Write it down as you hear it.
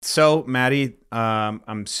So, Maddie,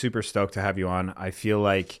 I'm super stoked to have you on. I feel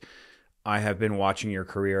like I have been watching your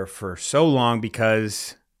career for so long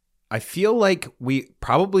because I feel like we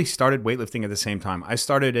probably started weightlifting at the same time. I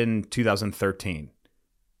started in 2013.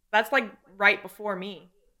 That's like right before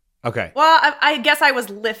me. Okay. Well, I guess I was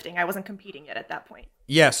lifting. I wasn't competing yet at that point.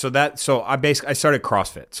 Yeah, I started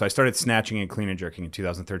CrossFit. So I started snatching and clean and jerking in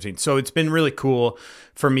 2013. So it's been really cool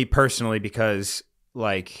for me personally because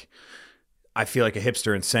like I feel like a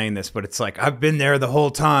hipster in saying this, but it's like I've been there the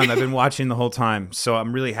whole time. I've been watching the whole time. So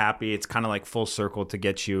I'm really happy. It's kind of like full circle to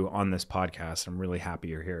get you on this podcast. I'm really happy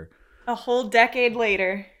you're here. A whole decade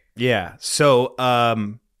later. Yeah. So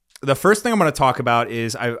the first thing I'm going to talk about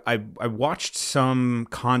is I watched some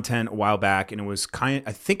content a while back, and it was I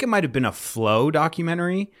think it might have been a Flow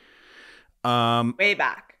documentary. Way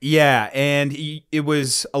back. Yeah, and it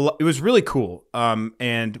was really cool.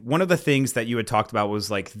 And one of the things that you had talked about was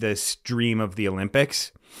like this dream of the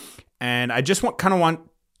Olympics, and I just want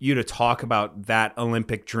you to talk about that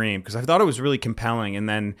Olympic dream because I thought it was really compelling. And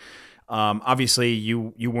then obviously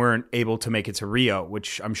you weren't able to make it to Rio,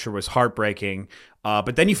 which I'm sure was heartbreaking.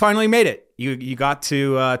 But then you finally made it. You got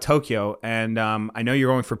to Tokyo, and I know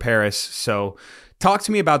you're going for Paris, so. Talk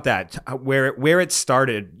to me about that, where it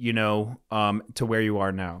started, to where you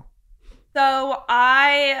are now. So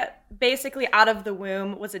I basically out of the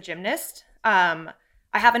womb was a gymnast. I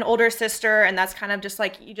have an older sister, and that's kind of just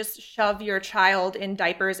like you just shove your child in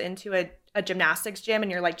diapers into a gymnastics gym,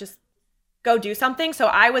 and you're like, just go do something. So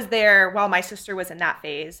I was there while my sister was in that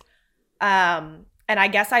phase. And I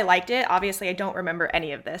guess I liked it. Obviously, I don't remember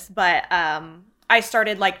any of this, but I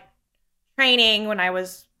started like training when I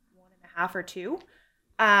was 1.5 or 2.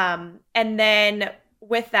 And then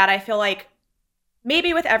with that, I feel like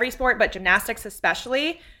maybe with every sport, but gymnastics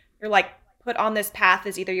especially, you're like put on this path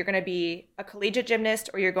is either you're going to be a collegiate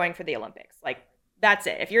gymnast or you're going for the Olympics. Like that's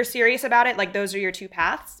it. If you're serious about it, like those are your two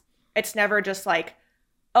paths. It's never just like,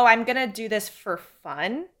 oh, I'm going to do this for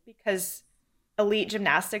fun because elite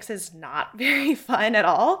gymnastics is not very fun at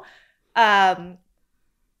all.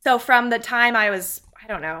 So from the time I was, I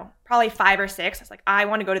don't know, probably 5 or 6, I was like, I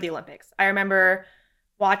want to go to the Olympics. I remember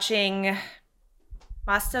watching,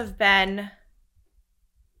 must have been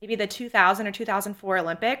maybe the 2000 or 2004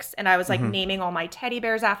 Olympics, and I was like naming all my teddy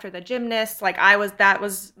bears after the gymnasts. Like that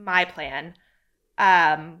was my plan.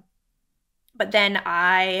 But then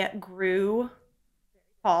I grew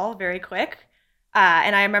tall very quick.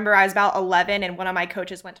 And I remember I was about 11, and one of my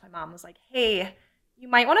coaches went to my mom and was like, hey, you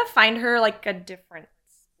might want to find her like a different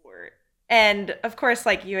sport. And of course,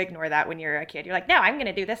 like you ignore that when you're a kid. You're like, no, I'm going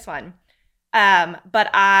to do this one. But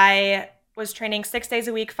I was training 6 days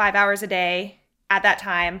a week, 5 hours a day at that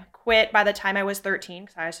time, quit by the time I was 13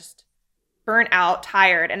 because I was just burnt out,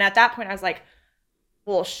 tired. And at that point I was like,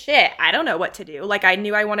 well, shit, I don't know what to do. Like I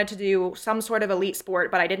knew I wanted to do some sort of elite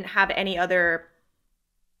sport, but I didn't have any other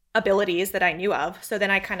abilities that I knew of. So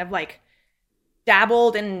then I kind of like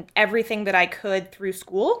dabbled in everything that I could through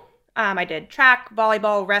school. I did track,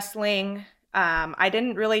 volleyball, wrestling. I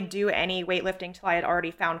didn't really do any weightlifting till I had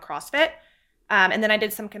already found CrossFit. And then I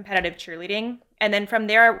did some competitive cheerleading. And then from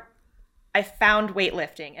there, I found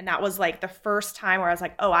weightlifting. And that was like the first time where I was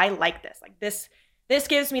like, oh, I like this. Like this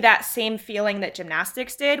gives me that same feeling that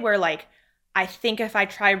gymnastics did, where like, I think if I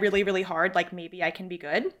try really, really hard, like maybe I can be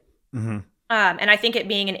good. Mm-hmm. And I think it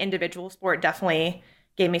being an individual sport definitely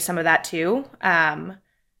gave me some of that too.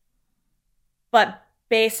 But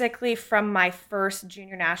basically from my first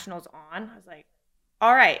junior nationals on, I was like,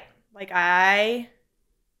 all right, like I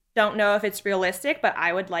don't know if it's realistic, but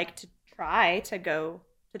I would like to try to go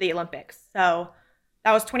to the Olympics. So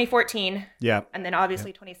that was 2014. Yeah. And then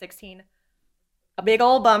obviously 2016, a big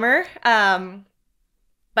old bummer. But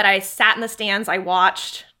I sat in the stands, I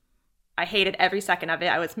watched, I hated every second of it.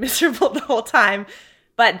 I was miserable the whole time.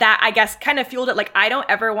 But that, I guess, kind of fueled it. Like, I don't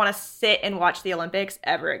ever want to sit and watch the Olympics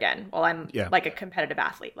ever again while I'm like a competitive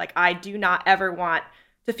athlete. Like, I do not ever want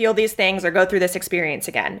to feel these things or go through this experience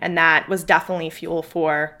again. And that was definitely fuel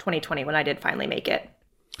for 2020 when I did finally make it.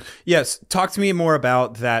 Yes. Talk to me more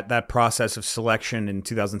about that process of selection in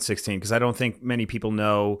 2016, because I don't think many people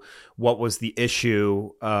know what was the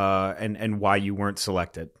issue and why you weren't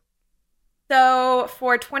selected. So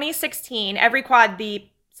for 2016, every quad, the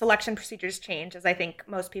selection procedures change, as I think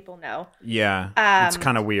most people know. Yeah, it's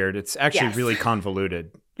kind of weird. It's actually really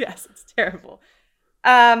convoluted. Yes, it's terrible.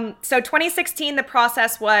 So 2016, the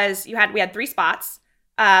process was we had 3 spots.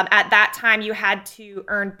 At that time, you had to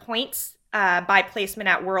earn points by placement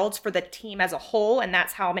at Worlds for the team as a whole, and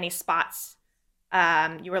that's how many spots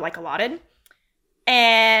you were like allotted.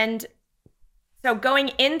 And so going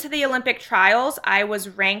into the Olympic trials, I was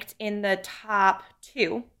ranked in the top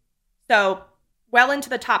 2 So well into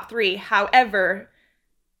the top 3. However,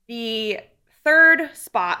 the third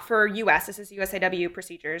spot for US, this is USAW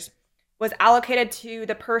procedures, was allocated to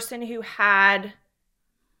the person who had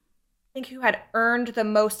earned the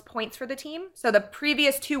most points for the team. So the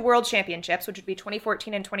previous 2 world championships, which would be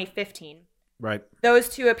 2014 and 2015. Right. Those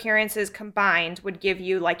 2 appearances combined would give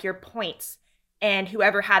you like your points. And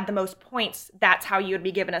whoever had the most points, that's how you would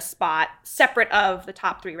be given a spot separate of the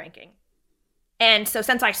top 3 ranking. And so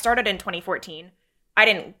since I started in 2014, I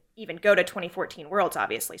didn't even go to 2014 Worlds,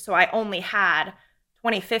 obviously. So I only had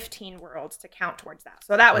 2015 Worlds to count towards that.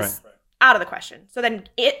 So that was out of the question. So then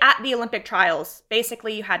at the Olympic trials,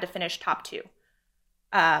 basically you had to finish top 2.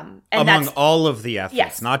 And among all of the athletes,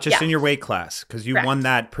 yes, not just in your weight class, because you correct. won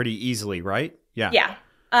that pretty easily, right? Yeah. Yeah.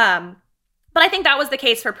 But I think that was the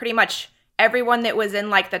case for pretty much everyone that was in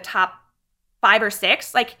like the top 5 or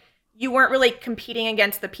 6. Like you weren't really competing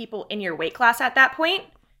against the people in your weight class at that point.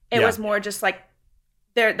 It was more just like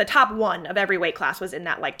the top 1 of every weight class was in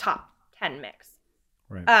that like top 10 mix.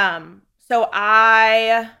 Right. So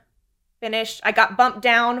I got bumped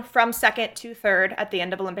down from 2nd to 3rd at the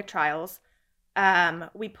end of Olympic trials.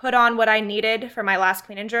 We put on what I needed for my last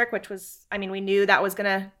clean and jerk, which was, I mean, we knew that was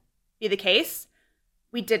going to be the case.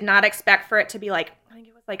 We did not expect for it to be like, I think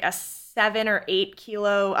it was like a 7 or 8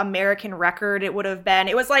 kilo American record. It would have been,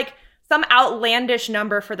 it was like some outlandish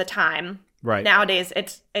number for the time. Right. Nowadays,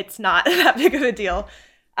 it's not that big of a deal.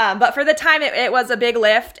 But for the time, it was a big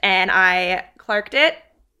lift, and I clerked it,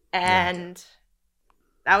 and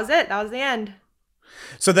that was it. That was the end.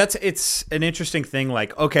 So it's an interesting thing.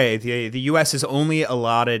 Like, okay, the U.S. is only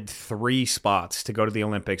allotted 3 spots to go to the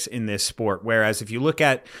Olympics in this sport. Whereas if you look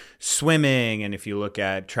at swimming and if you look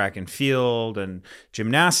at track and field and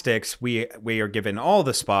gymnastics, we are given all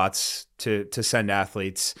the spots to send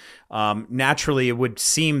athletes. Naturally, it would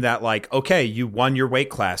seem that like, okay, you won your weight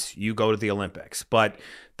class, you go to the Olympics. But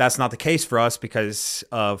that's not the case for us because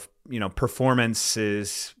of,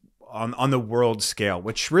 performances on the world scale,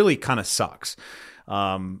 which really kind of sucks.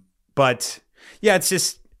 But yeah,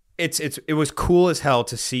 it was cool as hell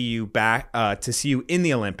to see you back, to see you in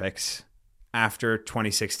the Olympics after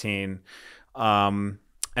 2016. And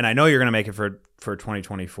I know you're going to make it for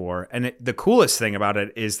 2024. And the coolest thing about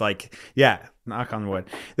it is like, yeah, knock on wood.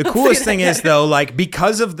 The coolest thing is though, like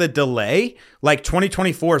because of the delay, like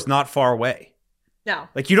 2024 is not far away. No.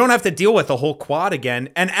 Like you don't have to deal with the whole quad again.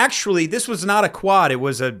 And actually this was not a quad. It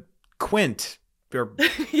was a quint.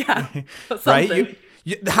 Yeah. Right?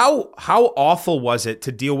 How awful was it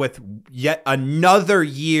to deal with yet another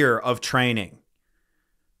year of training?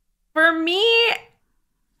 For me,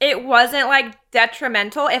 it wasn't like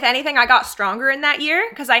detrimental. If anything, I got stronger in that year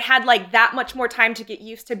because I had like that much more time to get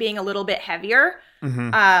used to being a little bit heavier.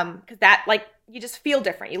 Because that like you just feel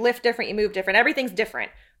different. You lift different, you move different. Everything's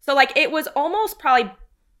different. So like it was almost probably,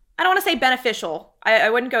 I don't want to say beneficial.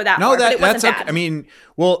 I wouldn't go that far, but it wasn't bad. Okay. I mean,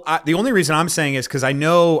 well, the only reason I'm saying is because I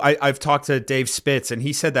know I've talked to Dave Spitz and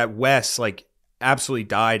he said that Wes like absolutely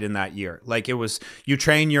died in that year. Like it was, you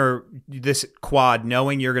train this quad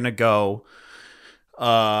knowing you're going to go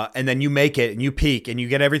and then you make it and you peak and you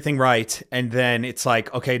get everything right. And then it's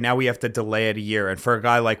like, okay, now we have to delay it a year. And for a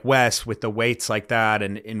guy like Wes with the weights like that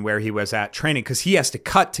and where he was at training, because he has to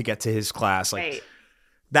cut to get to his class. Like, right.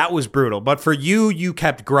 That was brutal. But for you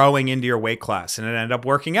kept growing into your weight class and it ended up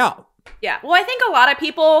working out. Yeah. Well, I think a lot of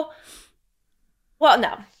people, well,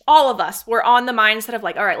 no, all of us were on the mindset of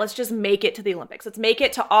like, all right, let's just make it to the Olympics. Let's make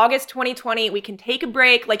it to August 2020. We can take a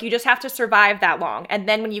break. Like you just have to survive that long. And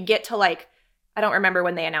then when you get to like, I don't remember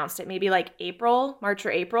when they announced it, maybe like March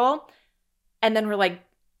or April. And then we're like,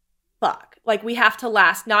 fuck, like we have to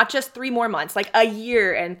last not just 3 more months, like a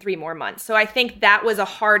year and 3 more months. So I think that was a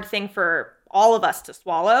hard thing for all of us to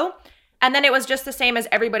swallow. And then it was just the same as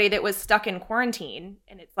everybody that was stuck in quarantine.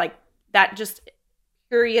 And it's like that just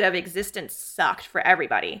period of existence sucked for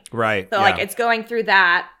everybody. Right. So like it's going through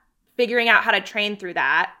that, figuring out how to train through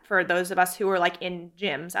that for those of us who were like in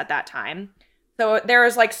gyms at that time. So there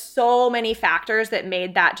was like so many factors that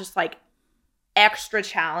made that just like extra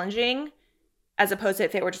challenging as opposed to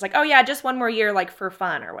if it were just like, oh yeah, just 1 more year like for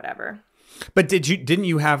fun or whatever. But didn't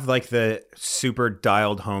you have like the super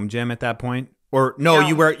dialed home gym at that point? Or no.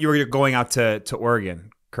 you were going out to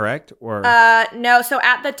Oregon, correct? Or no. So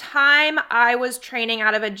at the time I was training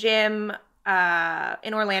out of a gym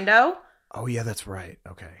in Orlando. Oh yeah, that's right.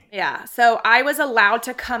 Okay. Yeah. So I was allowed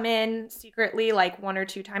to come in secretly like 1 or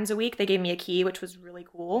 2 times a week. They gave me a key, which was really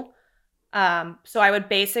cool. So I would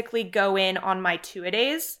basically go in on my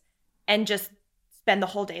 2-a-days and just spend the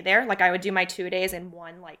whole day there. Like I would do my 2-a-days in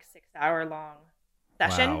one like 6-hour long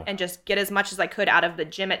session and just get as much as I could out of the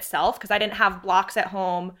gym itself because I didn't have blocks at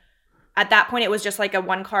home. at that point, it was just like a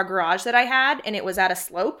 1-car garage that I had, and it was at a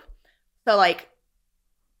slope. So like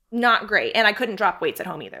not great. And I couldn't drop weights at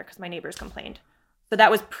home either because my neighbors complained. So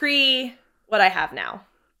that was pre what I have now.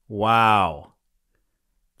 Wow.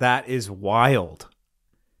 That is wild.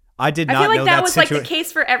 I did not I feel like know that was like the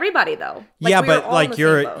case for everybody though. Like, yeah, we were but all like in the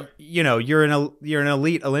you're same boat. you're an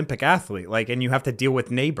elite Olympic athlete, like, and you have to deal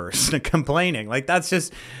with neighbors complaining. Like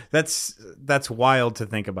that's wild to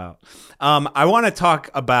think about. I want to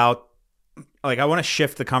talk about, like, I want to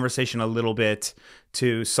shift the conversation a little bit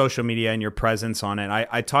to social media and your presence on it.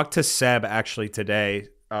 I talked to Seb actually today,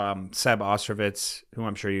 Seb Ostrovitz, who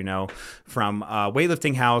I'm sure you know from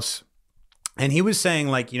Weightlifting House, and he was saying,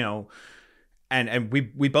 like, you know, and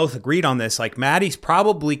we both agreed on this, like, Maddie's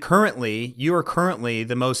probably you are currently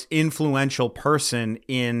the most influential person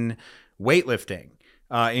in weightlifting,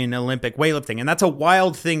 in Olympic weightlifting. And that's a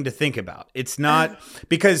wild thing to think about. It's not,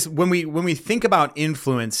 because when we think about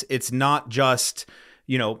influence, it's not just,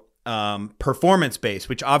 you know, performance based,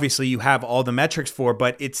 which obviously you have all the metrics for,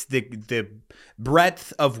 but it's the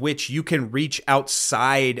breadth of which you can reach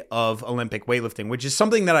outside of Olympic weightlifting, which is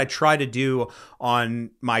something that I try to do on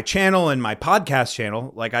my channel and my podcast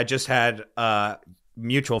channel. Like, I just had a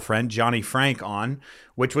mutual friend, Johnny Frank, on,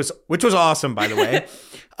 which was awesome, by the way.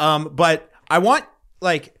 But I want,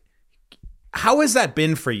 like, how has that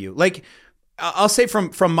been for you? Like, I'll say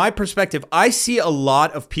from my perspective, I see a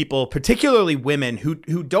lot of people, particularly women, who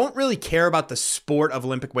don't really care about the sport of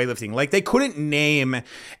Olympic weightlifting. Like, they couldn't name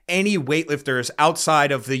any weightlifters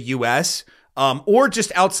outside of the US, or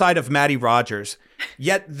just outside of Maddie Rogers.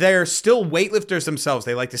 Yet they're still weightlifters themselves.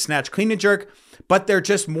 They like to snatch, clean, and jerk, but they're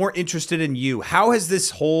just more interested in you. How has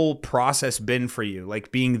this whole process been for you,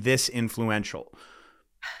 like, being this influential?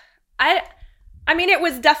 I mean, it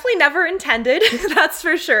was definitely never intended. That's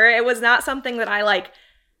for sure. It was not something that I like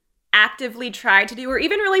actively tried to do or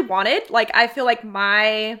even really wanted. Like, I feel like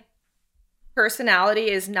my personality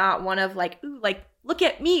is not one of like, ooh, like, look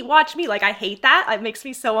at me, watch me. Like, I hate that. It makes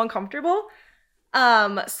me so uncomfortable.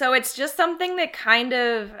 So it's just something that kind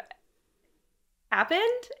of happened,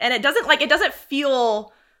 and it doesn't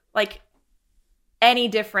feel like any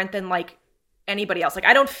different than like anybody else. Like,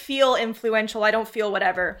 I don't feel influential. I don't feel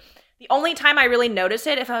whatever. The only time I really notice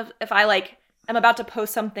it, if I like am about to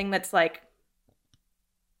post something that's like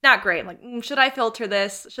not great, I'm like, should I filter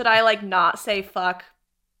this? Should I like not say fuck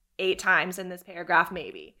 8 times in this paragraph?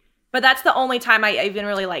 Maybe. But that's the only time I even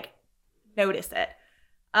really like notice it.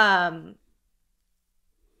 I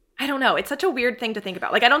don't know. It's such a weird thing to think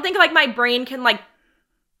about. Like, I don't think like my brain can like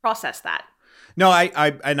process that. No,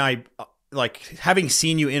 I like, having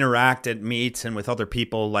seen you interact at meets and with other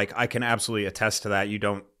people, like, I can absolutely attest to that. You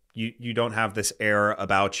don't have this air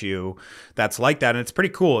about you that's like that, and it's pretty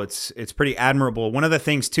cool. It's pretty admirable. One of the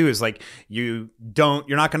things too is, like, you're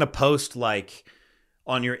not going to post, like,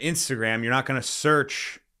 on your Instagram, you're not going to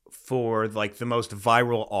search for like the most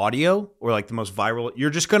viral audio or like the most viral. You're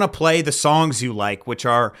just going to play the songs you like, which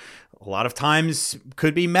are a lot of times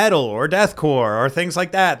could be metal or deathcore or things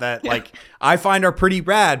like that like I find are pretty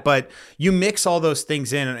rad, but you mix all those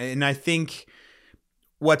things in. And I think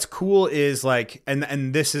what's cool is, like,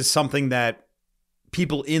 and this is something that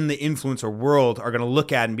people in the influencer world are going to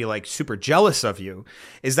look at and be like super jealous of you,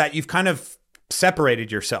 is that you've kind of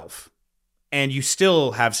separated yourself and you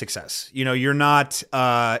still have success. You know, you're not,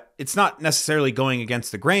 it's not necessarily going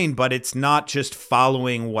against the grain, but it's not just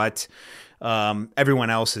following what everyone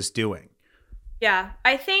else is doing. Yeah.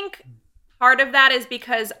 I think part of that is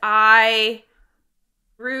because I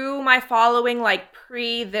grew my following like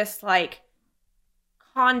pre this like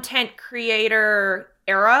content creator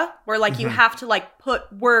era where like you have to like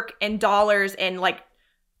put work and dollars and like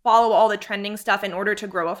follow all the trending stuff in order to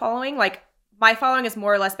grow a following. Like, my following has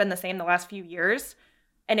more or less been the same the last few years,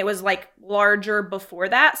 and it was like larger before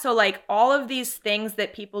that. So like all of these things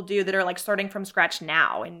that people do that are like starting from scratch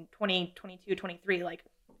now in 2022, 23, like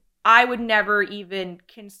I would never even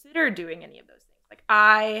consider doing any of those things. Like,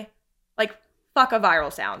 I like fuck a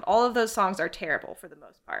viral sound. All of those songs are terrible for the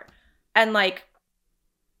most part. And like,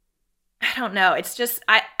 I don't know. It's just,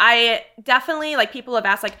 I definitely, like, people have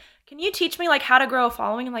asked, like, can you teach me like how to grow a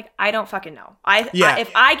following? I'm like, I don't fucking know.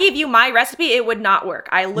 If I gave you my recipe, it would not work.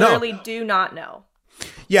 I literally do not know.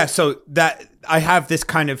 Yeah. So that I have this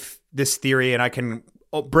kind of this theory, and I can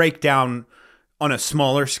break down on a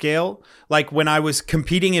smaller scale. Like, when I was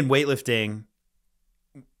competing in weightlifting,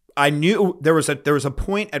 I knew there was a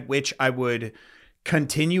point at which I would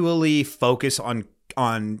continually focus on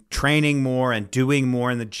training more and doing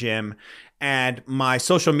more in the gym, and my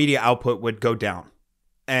social media output would go down.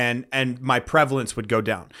 And my prevalence would go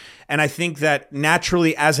down. And I think that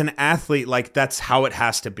naturally as an athlete, like, that's how it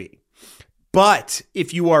has to be. But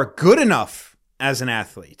if you are good enough as an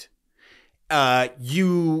athlete,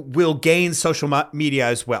 you will gain social media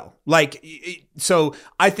as well. Like, so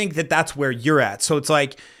I think that that's where you're at. So it's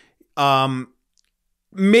like,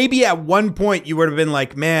 maybe at one point you would have been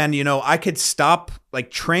like, man, you know, I could stop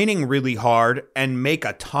like training really hard and make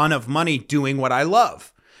a ton of money doing what I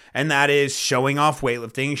love. And that is showing off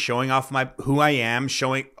weightlifting, showing off who I am,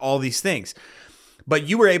 showing all these things. But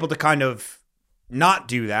you were able to kind of not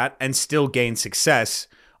do that and still gain success.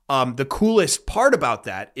 The coolest part about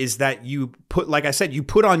that is that you put, like I said, you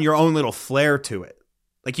put on your own little flair to it.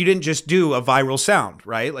 Like you didn't just do a viral sound,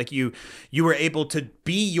 right? Like you were able to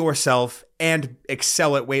be yourself and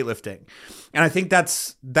excel at weightlifting. And I think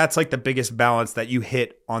that's like the biggest balance that you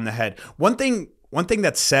hit on the head. One thing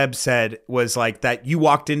that Seb said was like that you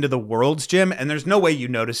walked into the Worlds gym, and there's no way you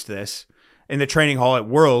noticed this in the training hall at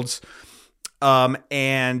Worlds.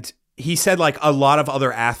 And he said like a lot of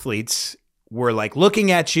other athletes were like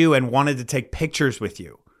looking at you and wanted to take pictures with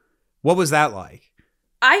you. What was that like?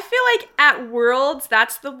 I feel like at Worlds,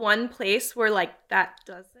 that's the one place where like that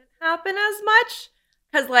doesn't happen as much.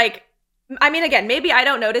 Cause like, I mean, again, maybe I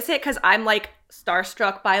don't notice it because I'm like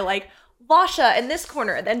starstruck by like Lasha in this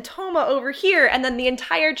corner, and then Toma over here, and then the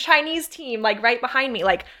entire Chinese team like right behind me.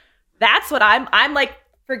 Like that's what I'm like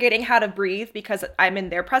forgetting how to breathe because I'm in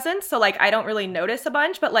their presence. So like I don't really notice a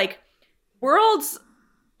bunch, but like Worlds,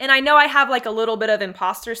 and I know I have like a little bit of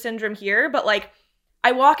imposter syndrome here, but like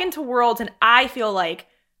I walk into Worlds and I feel like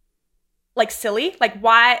silly. Like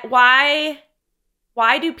why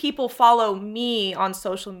do people follow me on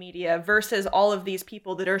social media versus all of these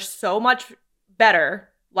people that are so much better,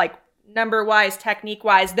 like number wise, technique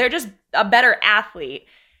wise? They're just a better athlete.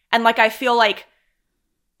 And like I feel like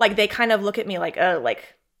they kind of look at me like, oh,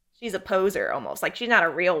 like she's a poser almost. Like she's not a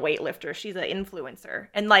real weightlifter. She's an influencer.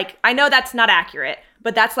 And like I know that's not accurate,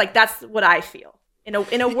 but that's what I feel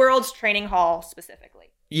in a World's training hall specifically.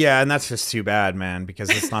 Yeah, and that's just too bad, man, because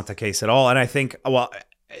it's not the case at all. And I think, well,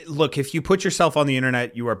 look, if you put yourself on the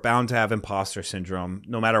internet, you are bound to have imposter syndrome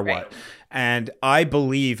no matter what. Right. And I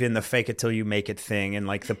believe in the fake it till you make it thing and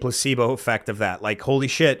like the placebo effect of that. Like, holy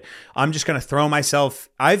shit, I'm just going to throw myself.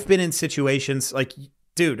 I've been in situations like,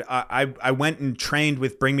 dude, I went and trained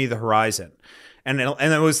with Bring Me the Horizon. And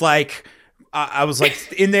it was like, I was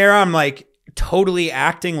like in there, I'm like, totally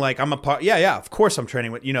acting like I'm a part. Yeah, of course I'm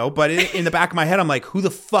training with, but in the back of my head, I'm like, who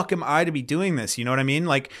the fuck am I to be doing this? You know what I mean?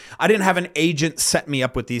 Like I didn't have an agent set me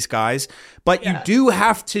up with these guys, but you do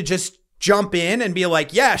have to just jump in and be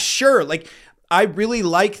like, yeah, sure. Like I really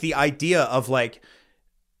like the idea of like,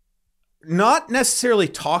 not necessarily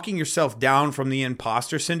talking yourself down from the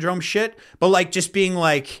imposter syndrome shit, but like just being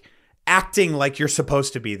like acting like you're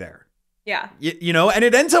supposed to be there. Yeah. And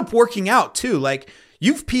it ends up working out too. Like,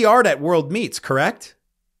 you've PR'd at World Meets, correct?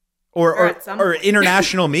 Or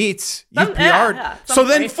international meets. You've PR'd. Yeah, so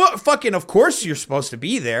then fucking, of course you're supposed to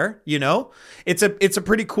be there, It's a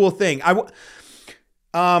pretty cool thing.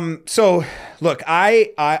 So look,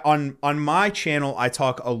 I on my channel, I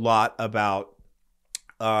talk a lot about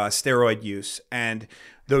steroid use, and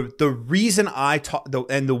the reason I talk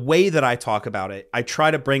and the way that I talk about it, I try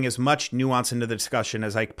to bring as much nuance into the discussion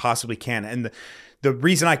as I possibly can. And the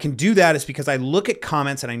reason I can do that is because I look at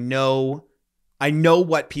comments and I know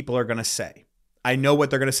what people are going to say. I know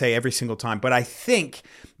what they're going to say every single time. But I think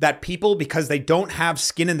that people, because they don't have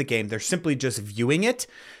skin in the game, they're simply just viewing it,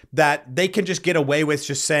 that they can just get away with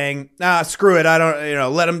just saying, screw it. I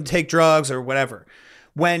don't, let them take drugs or whatever.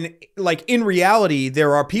 When like in reality,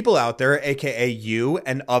 there are people out there, AKA you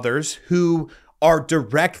and others, who are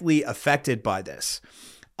directly affected by this.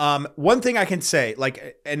 One thing I can say,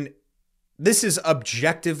 and this is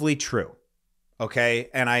objectively true, okay?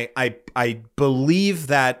 And I believe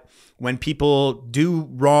that when people do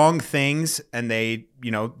wrong things and they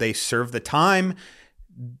serve the time,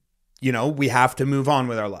 we have to move on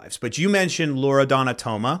with our lives. But you mentioned Loredana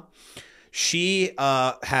Toma. She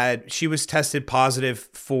was tested positive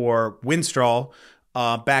for Winstrol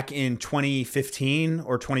back in 2015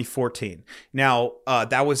 or 2014. Now,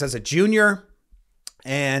 that was as a junior.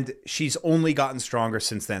 And she's only gotten stronger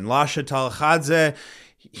since then. Lasha Talkhadze,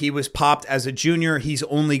 he was popped as a junior. He's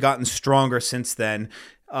only gotten stronger since then.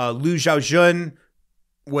 Lu Xiaojun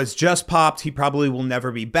was just popped. He probably will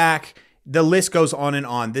never be back. The list goes on and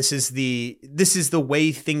on. This is the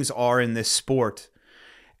way things are in this sport.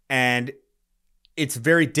 And it's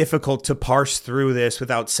very difficult to parse through this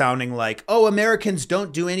without sounding like, oh, Americans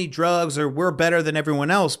don't do any drugs or we're better than everyone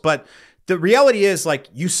else. But the reality is, like,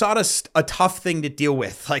 you saw a tough thing to deal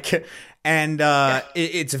with,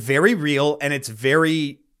 it's very real and it's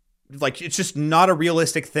very like it's just not a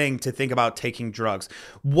realistic thing to think about taking drugs.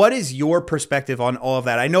 What is your perspective on all of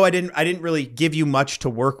that? I know I didn't really give you much to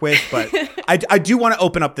work with, but I do want to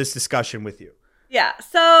open up this discussion with you. Yeah.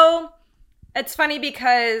 So it's funny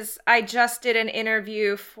because I just did an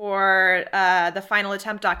interview for the Final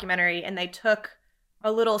Attempt documentary, and they took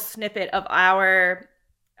a little snippet of our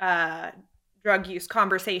drug use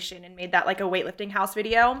conversation and made that like a weightlifting house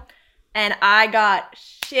video. And I got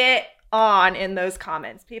shit on in those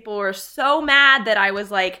comments. People were so mad that I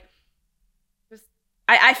was like,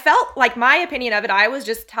 I felt like my opinion of it, I was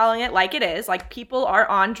just telling it like it is. Like, people are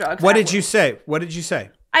on drugs. What did you say? What did you say?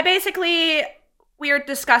 We were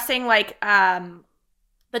discussing like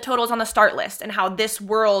the totals on the start list and how this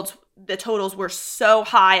world, the totals were so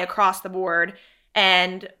high across the board.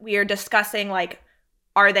 And we are discussing like,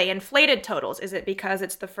 are they inflated totals? Is it because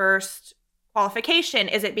it's the first qualification?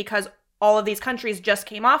 Is it because all of these countries just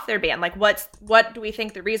came off their ban? Like, what do we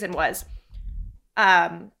think the reason was?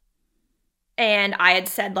 And I had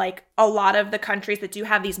said, like, a lot of the countries that do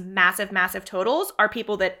have these massive, massive totals are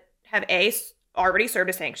people that have already served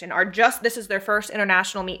a sanction, are just, this is their first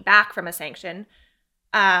international meet back from a sanction.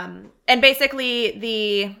 And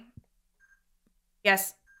basically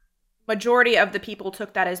majority of the people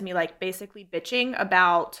took that as me, like, basically bitching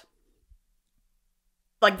about,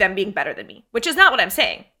 like, them being better than me, which is not what I'm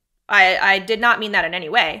saying. I did not mean that in any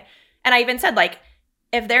way. And I even said, like,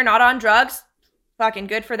 if they're not on drugs, fucking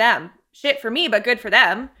good for them. Shit for me, but good for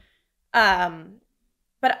them.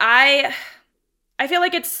 But I feel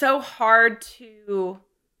like it's so hard to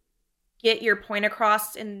get your point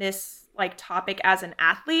across in this, like, topic as an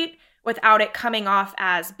athlete without it coming off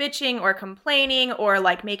as bitching or complaining or,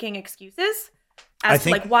 like, making excuses as to,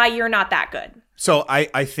 like, why you're not that good. So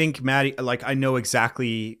I think, Maddie, like, I know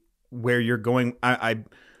exactly where you're going. I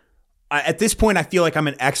at this point, I feel like I'm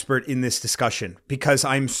an expert in this discussion because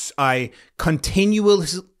I continuously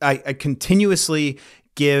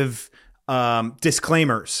give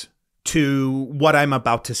disclaimers to what I'm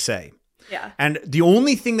about to say. Yeah. And the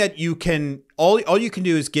only thing that you can, all you can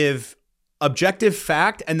do is give objective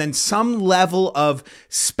fact and then some level of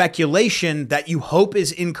speculation that you hope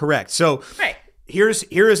is incorrect. So here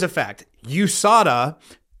is a fact. USADA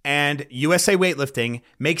and USA Weightlifting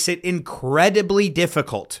makes it incredibly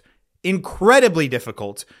difficult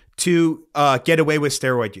to get away with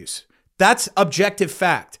steroid use. That's objective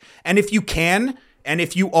fact. And if you can, and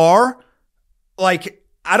if you are, like,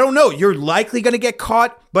 I don't know, you're likely going to get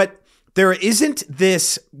caught, but there isn't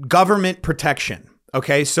this government protection.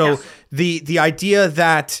 Okay. So the idea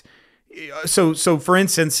that, so for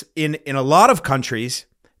instance, in a lot of countries,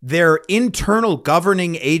 their internal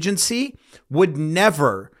governing agency would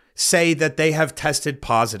never say that they have tested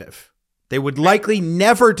positive. They would likely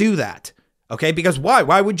never do that. Okay. Because why?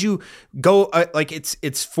 Why would you go like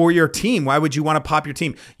it's for your team? Why would you want to pop your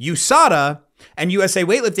team? USADA and USA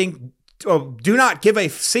Weightlifting do not give a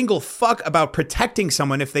single fuck about protecting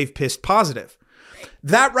someone if they've pissed positive.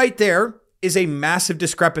 That right there is a massive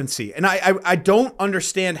discrepancy. And I don't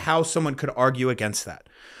understand how someone could argue against that.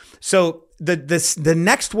 So the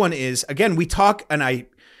next one is, again, we talk, and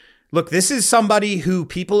look, this is somebody who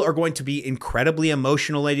people are going to be incredibly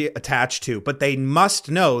emotionally attached to, but they must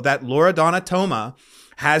know that Loredana Toma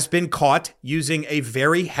has been caught using a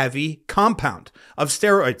very heavy compound of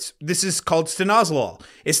steroids. This is called stanozolol.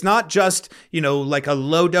 It's not just, like a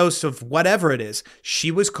low dose of whatever it is.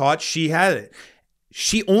 She was caught. She had it.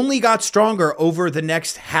 She only got stronger over the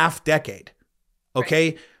next half decade.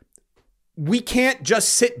 Okay. Right. We can't just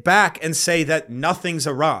sit back and say that nothing's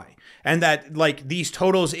awry and that, like, these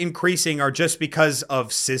totals increasing are just because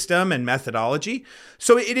of system and methodology.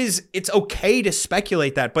 So it's okay to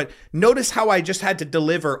speculate that, but notice how I just had to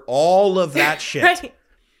deliver all of that shit,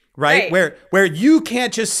 right? Where you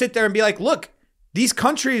can't just sit there and be like, look, these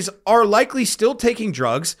countries are likely still taking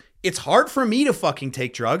drugs. It's hard for me to fucking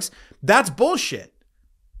take drugs. That's bullshit.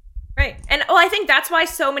 Right. And I think that's why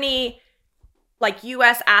so many, like,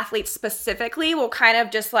 US athletes specifically will kind of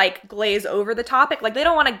just, like, glaze over the topic. Like, they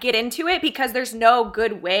don't want to get into it because there's no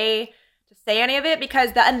good way to say any of it.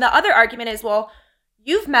 Because the other argument is, well,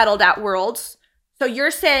 you've medaled at Worlds, so you're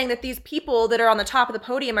saying that these people that are on the top of the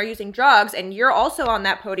podium are using drugs, and you're also on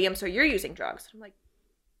that podium, so you're using drugs. I'm like,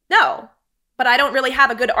 no, but I don't really have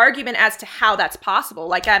a good argument as to how that's possible.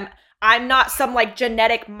 Like, I'm not some, like,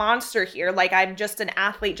 genetic monster here. Like, I'm just an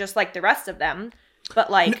athlete just like the rest of them. But,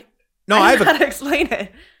 like, no, I don't know how to explain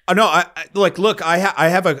it. No, look. I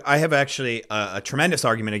have actually a tremendous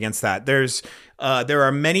argument against that. There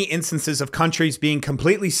are many instances of countries being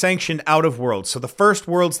completely sanctioned out of worlds. So the first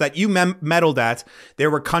worlds that you medaled at, there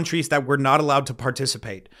were countries that were not allowed to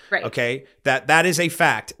participate. Right. Okay, that is a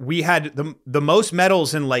fact. We had the most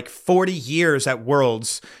medals in like 40 years at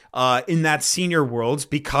worlds, in that senior worlds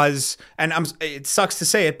because, and it sucks to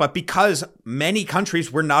say it, but because many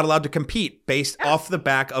countries were not allowed to compete based off the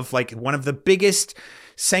back of like one of the biggest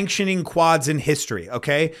sanctioning quads in history.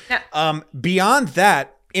 Okay. Yeah. Beyond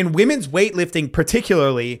that, in women's weightlifting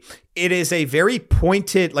particularly, it is a very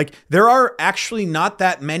pointed, like there are actually not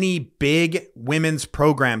that many big women's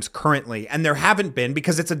programs currently, and there haven't been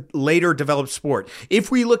because it's a later developed sport.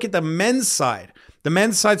 If we look at the men's side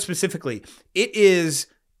specifically, it is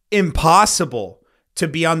impossible to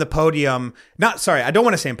be on the podium. I don't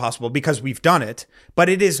want to say impossible because we've done it, but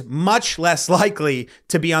it is much less likely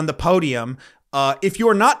to be on the podium if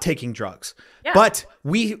you're not taking drugs. Yeah. But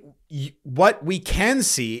what we can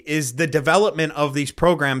see is the development of these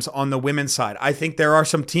programs on the women's side. I think there are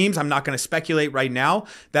some teams, I'm not going to speculate right now,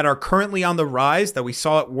 that are currently on the rise that we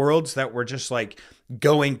saw at Worlds that were just like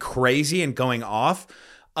going crazy and going off.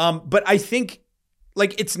 But I think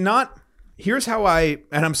like it's not, here's how and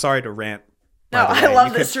I'm sorry to rant. No, I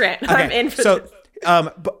love this rant. Okay. I'm in for this.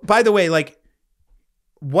 By the way, like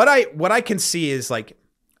what I can see is like,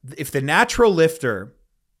 if the natural lifter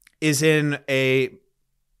is in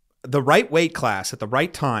the right weight class at the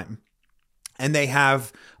right time, and they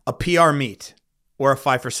have a PR meet or a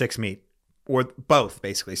 5 for 6 meet, or both,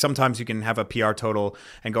 basically. Sometimes you can have a PR total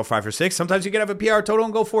and go 5 for 6. Sometimes you can have a PR total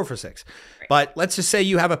and go 4 for 6. Right. But let's just say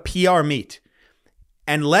you have a PR meet,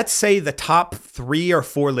 and let's say the top 3 or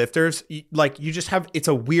 4 lifters, like you just have, it's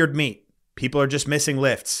a weird meet. People are just missing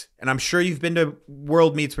lifts. And I'm sure you've been to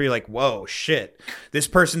world meets where you're like, whoa, shit, this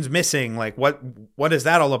person's missing. Like, what is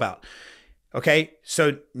that all about? Okay,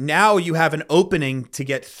 so now you have an opening to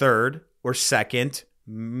get 3rd or 2nd,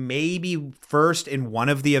 maybe 1st in one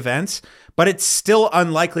of the events, but it's still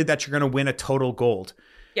unlikely that you're going to win a total gold.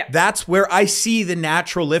 Yeah. That's where I see the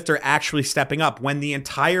natural lifter actually stepping up when the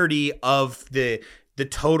entirety of the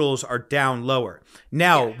totals are down lower.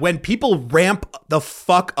 Now, when people ramp the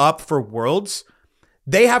fuck up for worlds,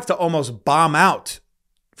 they have to almost bomb out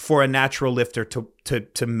for a natural lifter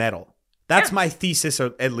to medal. That's my thesis,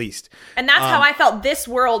 at least. And that's how I felt this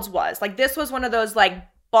Worlds was. Like, this was one of those, like,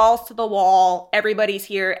 balls to the wall, everybody's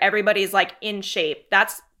here, everybody's, like, in shape.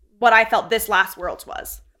 That's what I felt this last Worlds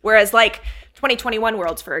was. Whereas, like, 2021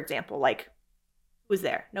 Worlds, for example, like, who's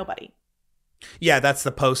there? Nobody. Yeah, that's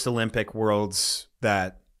the post-Olympic Worlds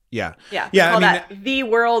that, yeah. Yeah, I mean, that the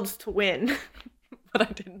Worlds to win. But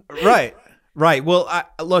I didn't. Right. Well,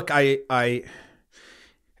 I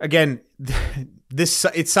again,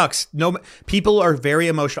 it sucks. No, people are very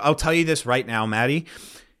emotional. I'll tell you this right now, Maddie.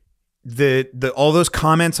 The all those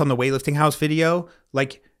comments on the Weightlifting House video,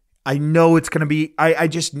 like, I know it's going to be, I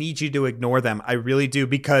just need you to ignore them. I really do,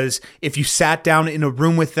 because if you sat down in a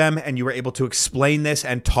room with them and you were able to explain this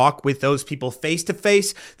and talk with those people face to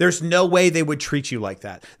face, there's no way they would treat you like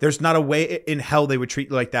that. There's not a way in hell they would treat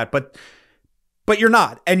you like that, but you're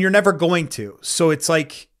not, and you're never going to. So it's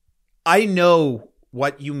like, I know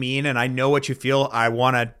what you mean and I know what you feel. I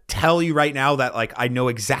want to tell you right now that, like, I know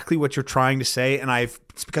exactly what you're trying to say, and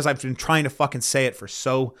it's because I've been trying to fucking say it for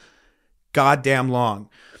so goddamn long.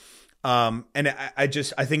 And I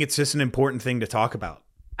think it's just an important thing to talk about.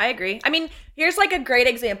 I agree. I mean, here's like a great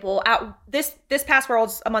example. This past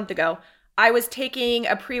Worlds a month ago, I was taking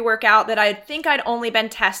a pre-workout that I think I'd only been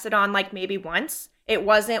tested on like maybe once. It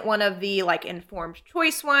wasn't one of the like informed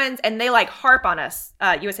choice ones, and they like harp on us.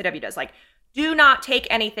 USAW does, like, do not take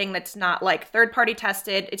anything that's not like third party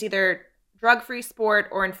tested. It's either drug-free sport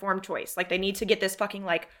or informed choice. Like, they need to get this fucking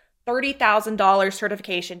like $30,000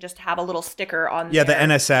 certification just to have a little sticker on. Yeah, the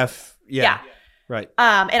NSF. Yeah. Right.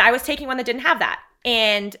 And I was taking one that didn't have that.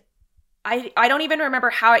 And I don't even remember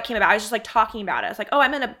how it came about. I was just like talking about it. I was like, oh,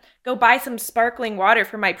 I'm going to go buy some sparkling water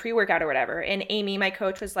for my pre-workout or whatever. And Amy, my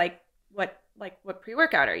coach, was like, what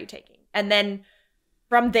pre-workout are you taking? And then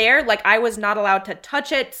from there, like, I was not allowed to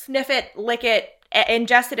touch it, sniff it, lick it,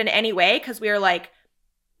 ingest it in any way. Cause we were like,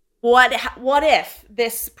 what if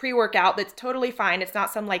this pre-workout that's totally fine, it's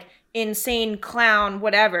not some like insane clown,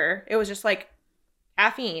 whatever. It was just like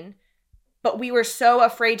caffeine. But we were so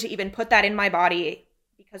afraid to even put that in my body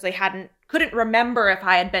because they couldn't remember if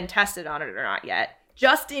I had been tested on it or not yet.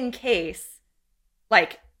 Just in case,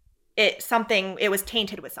 like, it was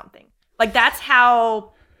tainted with something. Like, that's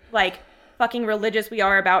how like fucking religious we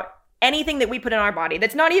are about anything that we put in our body.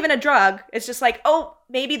 That's not even a drug. It's just like, oh,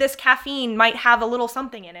 maybe this caffeine might have a little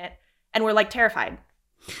something in it. And we're like terrified.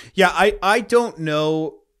 Yeah, I don't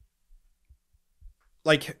know.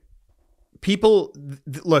 Like, people,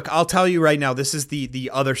 look, I'll tell you right now, this is the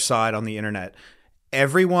other side on the internet.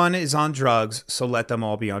 Everyone is on drugs, so let them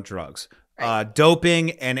all be on drugs. Right.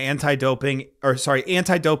 Doping and anti-doping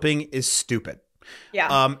is stupid.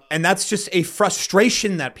 Yeah. And that's just a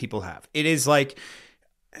frustration that people have. It is like,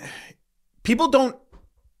 people don't,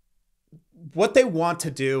 what they want to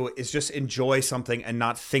do is just enjoy something and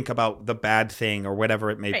not think about the bad thing or whatever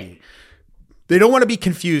it may be. They don't want to be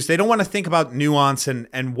confused. They don't want to think about nuance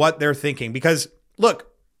and what they're thinking. Because, look,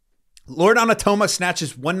 Lord Anatoma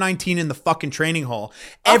snatches 119 in the fucking training hall.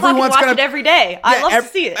 Everyone's watch it every day. I love to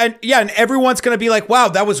see it. And everyone's going to be like, wow,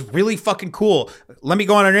 that was really fucking cool. Let me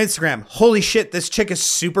go on her Instagram. Holy shit, this chick is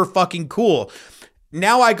super fucking cool.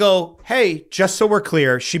 Now I go, hey, just so we're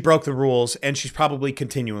clear, she broke the rules and she's probably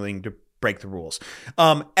continuing to break the rules.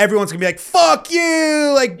 Everyone's going to be like, fuck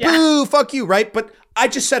you, like, boo, fuck you, right? But I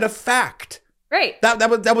just said a fact. Right.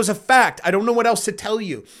 That was a fact. I don't know what else to tell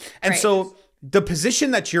you. And so the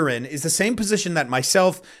position that you're in is the same position that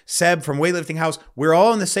myself, Seb from Weightlifting House, we're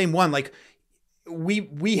all in the same one. Like,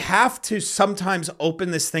 we have to sometimes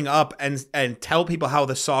open this thing up and tell people how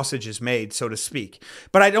the sausage is made, so to speak.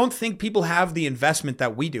 But I don't think people have the investment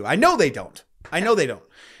that we do. I know they don't.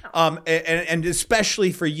 And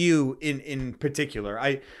especially for you in particular.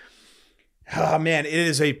 Oh man, it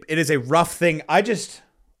is a rough thing. I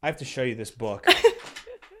have to show you this book.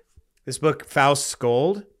 This book, Faust's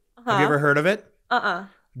Gold. Have you ever heard of it?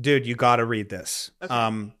 Dude, you got to read this.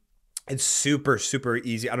 Okay. It's super, super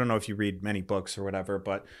easy. I don't know if you read many books or whatever,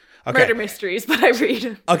 but okay. Murder mysteries, but I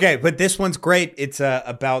read. Okay, but this one's great. It's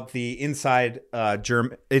about the inside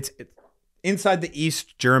it's inside the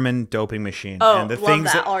East German doping machine. Oh, and the love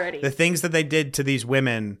things that already. The things that they did to these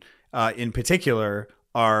women in particular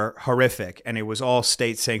are horrific, and it was all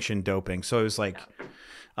state-sanctioned doping. So it was like,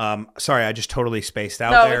 sorry, I just totally spaced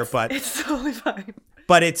out there, but it's totally fine.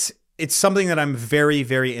 But it's something that I'm very,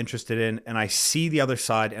 very interested in, and I see the other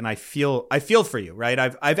side, and I feel for you, right?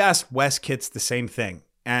 I've asked Wes Kitts the same thing,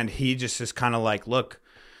 and he just is kind of like, look,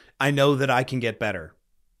 I know that I can get better.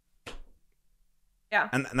 Yeah.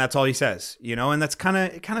 And that's all he says, and that's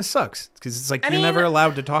it kind of sucks because it's like you're never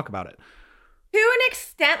allowed to talk about it. To an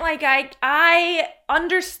extent, like I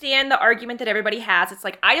understand the argument that everybody has. It's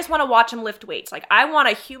like, I just want to watch them lift weights. Like, I want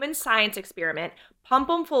a human science experiment, pump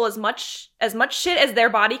them full as much shit as their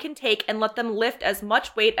body can take and let them lift as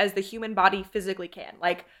much weight as the human body physically can.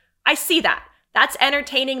 Like, I see that. That's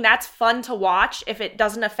entertaining. That's fun to watch if it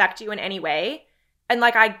doesn't affect you in any way. And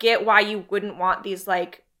like, I get why you wouldn't want these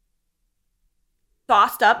like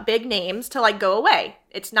sauced up big names to like go away.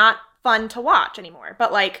 It's not fun to watch anymore.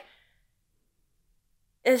 But like,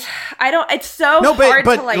 it's so hard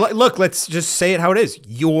to like. Look, let's just say it how it is.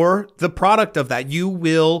 You're the product of that. You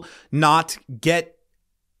will not get.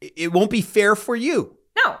 It won't be fair for you.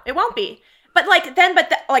 No, it won't be. But like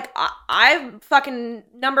I'm fucking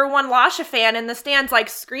number one Lasha fan in the stands, like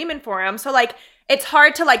screaming for him. So like, it's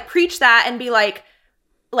hard to like preach that and be like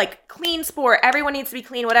clean sport. Everyone needs to be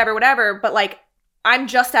clean, whatever. But like, I'm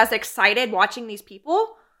just as excited watching these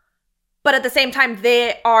people. But at the same time,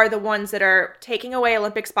 they are the ones that are taking away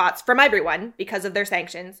Olympic spots from everyone because of their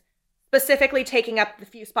sanctions, specifically taking up the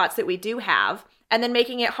few spots that we do have, and then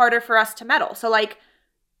making it harder for us to medal. So, like,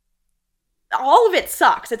 all of it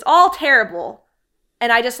sucks. It's all terrible.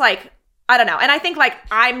 And I just, like, I don't know. And I think, like,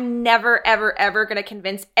 I'm never, ever, ever going to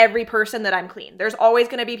convince every person that I'm clean. There's always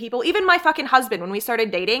going to be people, even my fucking husband, when we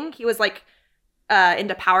started dating, he was, like,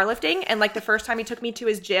 into powerlifting. And, like, the first time he took me to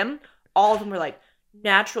his gym, all of them were like,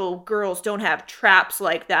 natural girls don't have traps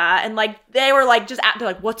like that. And like, they were like, they're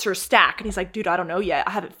like, what's her stack? And he's like, dude, I don't know yet.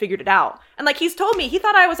 I haven't figured it out. And like, he's told me he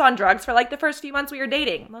thought I was on drugs for like the first few months we were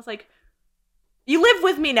dating. And I was like, you live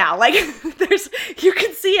with me now. Like, you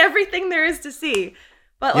can see everything there is to see.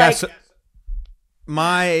 But yeah, like, so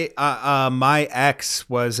my ex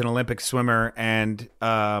was an Olympic swimmer, and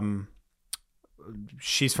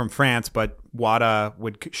she's from France, but WADA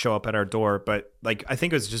would show up at our door. But like, I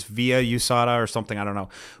think it was just via USADA or something, I don't know,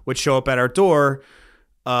 would show up at our door.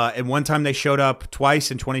 And one time they showed up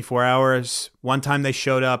twice in 24 hours. One time they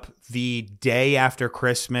showed up the day after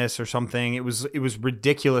Christmas or something. It was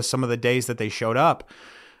ridiculous, some of the days that they showed up.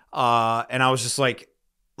 And I was just like,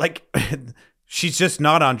 she's just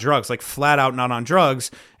not on drugs, like flat out not on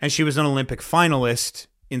drugs. And she was an Olympic finalist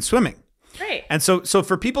in swimming. Right. And so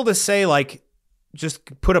for people to say like,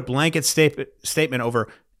 just put a blanket statement over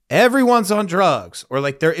everyone's on drugs or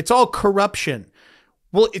like it's all corruption.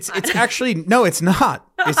 Well, it's actually, no, it's not.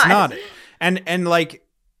 It's not. And like,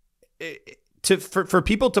 for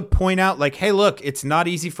people to point out like, hey, look, it's not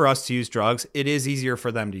easy for us to use drugs. It is easier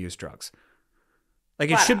for them to use drugs.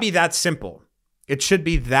 Like, it should be that simple. It should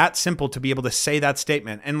be that simple to be able to say that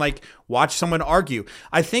statement and like watch someone argue.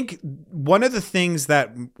 I think one of the things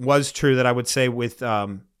that was true that I would say with that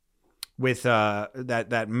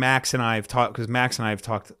Max and I have talked, because Max and I have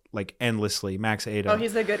talked like endlessly. Max Ada. Oh,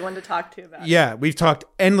 he's a good one to talk to about. Yeah, we've talked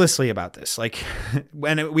endlessly about this. Like,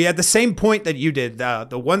 when we had the same point that you did,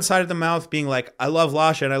 the one side of the mouth being like, I love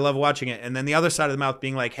Lasha and I love watching it, and then the other side of the mouth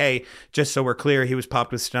being like, hey, just so we're clear, he was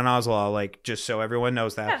popped with stanozolol, like just so everyone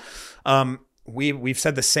knows that. Yeah. We've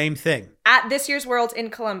said the same thing at this year's Worlds in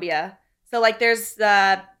Colombia. So like, there's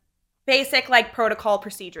the basic like protocol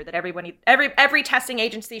procedure that every testing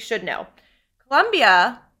agency should know.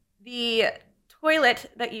 Colombia, the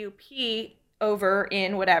toilet that you pee over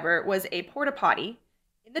in whatever was a porta potty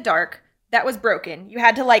in the dark that was broken. You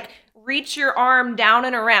had to like reach your arm down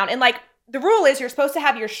and around, and like the rule is you're supposed to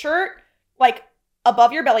have your shirt like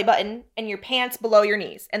above your belly button and your pants below your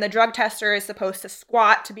knees. And the drug tester is supposed to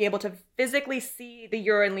squat to be able to physically see the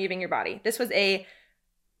urine leaving your body. This was a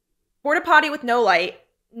porta potty with no light,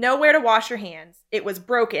 nowhere to wash your hands. It was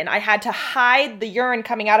broken. I had to hide the urine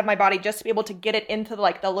coming out of my body just to be able to get it into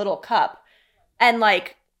like the little cup. And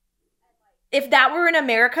like, if that were in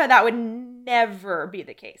America, that would never be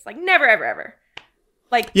the case. Like, never, ever, ever.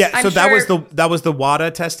 Like, yeah. So that was the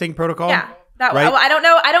WADA testing protocol. Yeah. That, right? I don't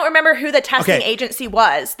know. I don't remember who the testing agency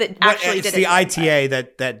was that actually did it. It's the ITA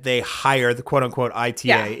that they hire, the quote unquote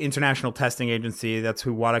ITA, International Testing Agency. That's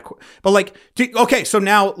who WADA. But like, okay, so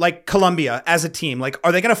now like Colombia as a team, like,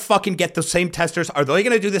 are they going to fucking get the same testers? Are they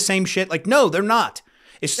going to do the same shit? Like, no, they're not.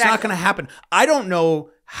 It's not going to happen. I don't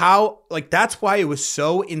know how, like, that's why it was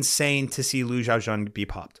so insane to see Liu Xiaojun be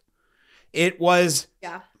popped. It was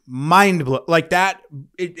mind blowing. Like that,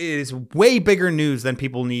 it is way bigger news than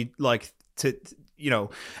people need, like, to, you know,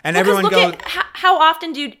 and everyone goes, how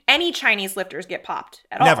often do any Chinese lifters get popped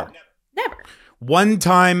at all? Never. One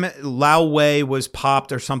time Lao Wei was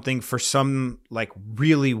popped or something for some like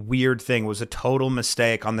really weird thing. It was a total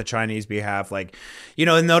mistake on the Chinese behalf. Like, you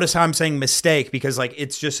know, and notice how I'm saying mistake, because like,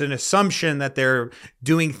 it's just an assumption that they're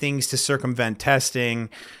doing things to circumvent testing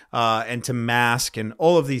and to mask and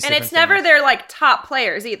all of these. And it's never their like top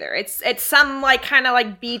players either. It's some like kind of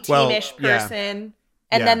like B team-ish person.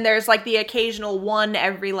 Yeah. And then there's like the occasional one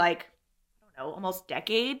every like, I don't know, almost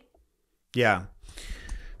decade. Yeah.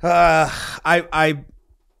 I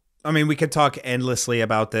mean, we could talk endlessly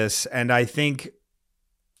about this, and I think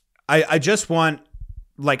I just want,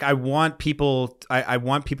 like, I want people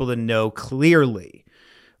to know clearly,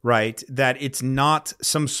 right, that it's not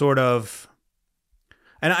some sort of,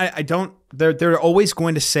 and I don't, they're always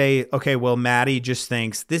going to say, okay, well, Maddie just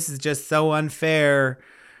thinks this is just so unfair.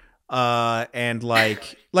 And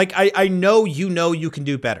like I know, you can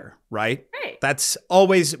do better, right? Right. That's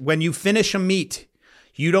always, when you finish a meet,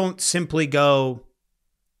 you don't simply go,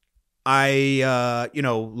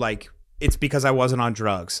 like, it's because I wasn't on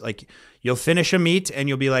drugs. Like, you'll finish a meet and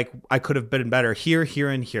you'll be like, I could have been better here, here,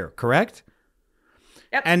 and here. Correct?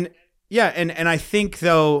 Yep. And yeah. And I think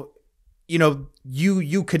though, you know,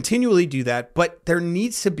 you continually do that, but there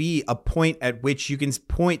needs to be a point at which you can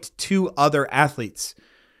point to other athletes.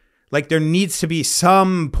 Like, there needs to be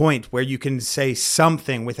some point where you can say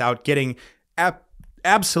something without getting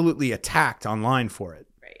absolutely attacked online for it.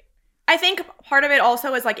 Right. I think part of it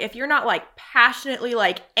also is like, if you're not like passionately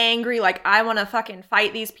like angry, like I want to fucking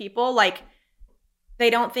fight these people, like they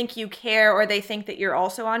don't think you care, or they think that you're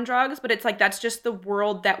also on drugs. But it's like, that's just the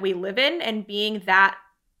world that we live in, and being that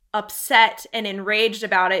upset and enraged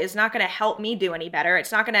about it is not going to help me do any better.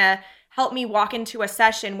 It's not going to help me walk into a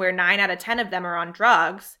session where 9 out of 10 of them are on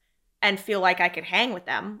drugs and feel like I could hang with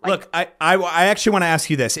them. Like, look, I actually want to ask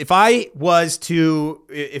you this. If I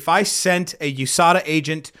sent a USADA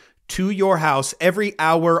agent to your house every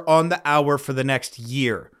hour on the hour for the next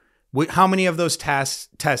year, how many of those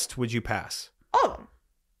tests would you pass? All of them.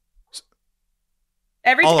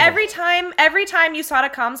 Every time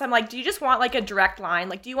USADA comes, I'm like, do you just want like a direct line?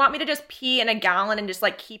 Like, do you want me to just pee in a gallon and just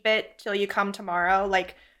like keep it till you come tomorrow?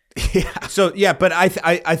 Like, yeah. So yeah, but I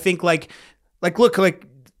think like look, like,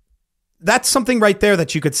 that's something right there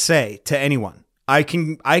that you could say to anyone. I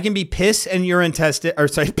can be piss and urine tested, or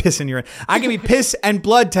sorry, piss and urine. I can be piss and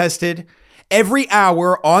blood tested every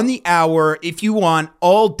hour on the hour if you want,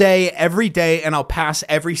 all day, every day, and I'll pass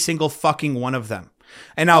every single fucking one of them.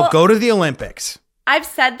 And I'll go to the Olympics. I've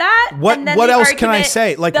said that. What else can I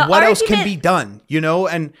say? Like, what else can be done? You know,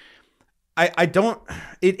 and I don't,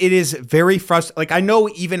 it is very frustrating. Like, I know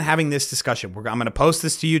even having this discussion, I'm going to post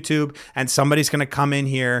this to YouTube and somebody's going to come in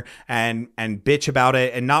here and bitch about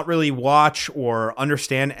it and not really watch or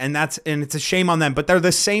understand. And it's a shame on them, but they're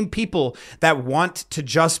the same people that want to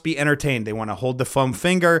just be entertained. They want to hold the foam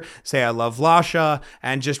finger, say, I love Lasha,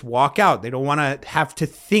 and just walk out. They don't want to have to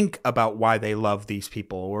think about why they love these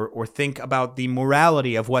people or think about the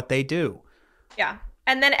morality of what they do. Yeah.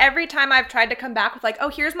 And then every time I've tried to come back with like, oh,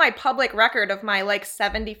 here's my public record of my like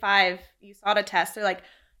 75 USADA test, they're like,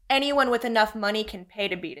 anyone with enough money can pay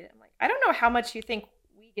to beat it. I'm like, I don't know how much you think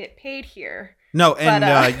we get paid here. No,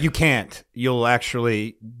 and you can't.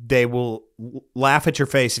 They will laugh at your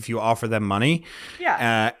face if you offer them money.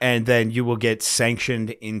 Yeah. And then you will get sanctioned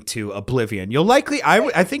into oblivion. You'll likely,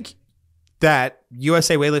 I think that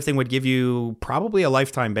USA Weightlifting would give you probably a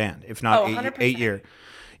lifetime ban, if not 8 year.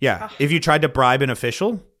 Yeah, if you tried to bribe an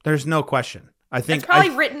official, there's no question. I think it's probably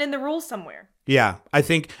written in the rules somewhere. Yeah,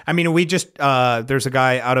 we just there's a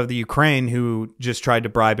guy out of the Ukraine who just tried to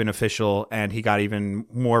bribe an official and he got even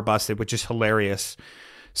more busted, which is hilarious.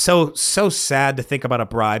 So sad to think about a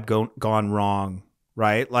bribe gone wrong,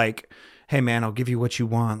 right? Like, hey man, I'll give you what you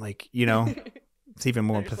want, like, it's even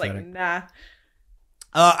more pathetic. Like, nah.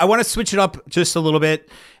 I want to switch it up just a little bit.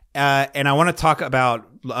 And I want to talk about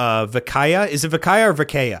Vakaya. Is it Vakaya or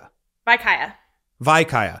Vakaya?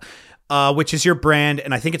 Vaikaya, which is your brand,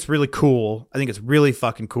 and I think it's really cool. I think it's really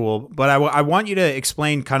fucking cool. But I want you to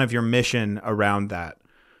explain kind of your mission around that.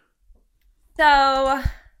 So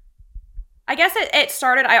I guess it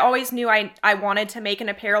started, I always knew I wanted to make an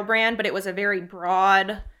apparel brand, but it was a very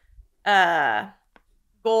broad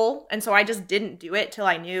goal. And so I just didn't do it till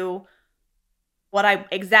I knew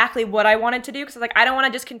exactly what I wanted to do. Cause I don't want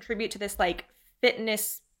to just contribute to this like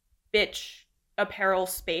fitness bitch apparel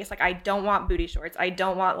space. Like, I don't want booty shorts. I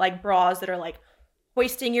don't want like bras that are like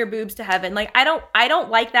hoisting your boobs to heaven. Like, I don't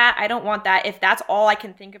like that. I don't want that. If that's all I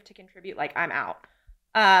can think of to contribute, like, I'm out.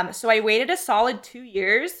 So I waited a solid 2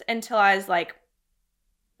 years until I was like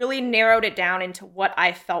really narrowed it down into what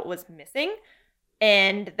I felt was missing.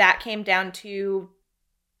 And that came down to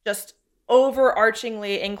just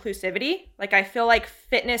overarchingly inclusivity. Like, I feel like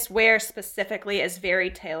fitness wear specifically is very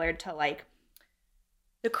tailored to like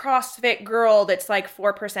the CrossFit girl that's like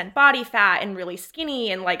 4% body fat and really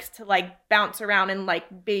skinny and likes to like bounce around and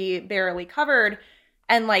like be barely covered.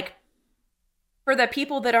 And like for the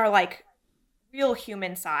people that are like real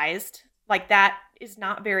human sized, like that is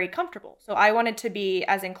not very comfortable. So I wanted to be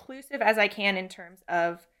as inclusive as I can in terms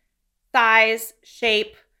of size,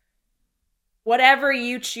 shape, whatever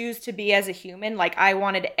you choose to be as a human. Like, I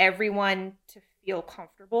wanted everyone to feel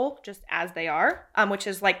comfortable just as they are, which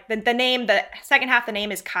is like the name, the second half of the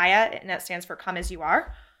name is Kaya, and that stands for come as you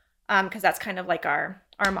are, because that's kind of like our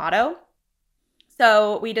motto.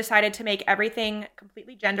 So we decided to make everything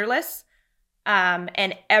completely genderless,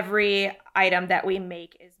 and every item that we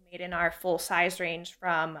make is made in our full size range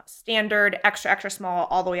from standard, extra, extra small,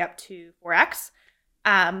 all the way up to 4X.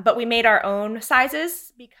 But we made our own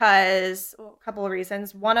sizes because a couple of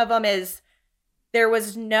reasons. One of them is there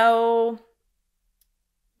was no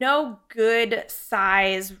good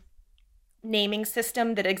size naming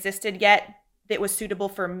system that existed yet that was suitable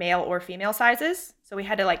for male or female sizes. So we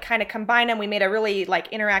had to like kind of combine them. We made a really like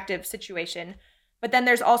interactive situation. But then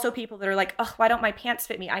there's also people that are like, oh, why don't my pants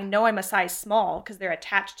fit me? I know I'm a size small, because they're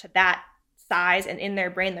attached to that size, and in their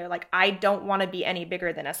brain they're like, I don't want to be any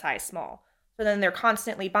bigger than a size small. So then they're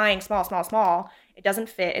constantly buying small, small, small. It doesn't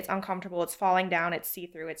fit. It's uncomfortable. It's falling down. It's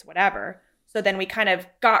see-through. It's whatever. So then we kind of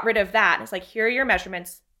got rid of that. It's like, here are your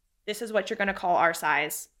measurements. This is what you're going to call our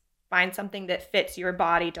size. Find something that fits your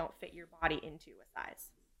body. Don't fit your body into a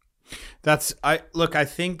size. I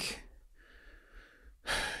think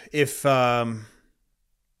if,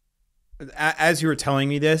 as you were telling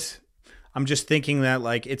me this, I'm just thinking that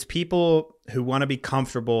like it's people who want to be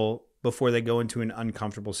comfortable before they go into an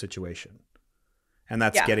uncomfortable situation. And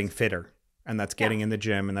that's getting fitter, and that's getting in the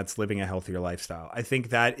gym, and that's living a healthier lifestyle. I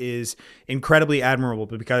think that is incredibly admirable,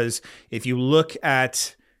 because if you look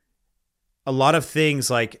at a lot of things,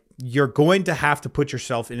 like, you're going to have to put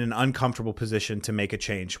yourself in an uncomfortable position to make a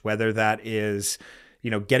change, whether that is,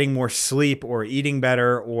 getting more sleep or eating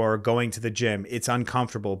better or going to the gym. It's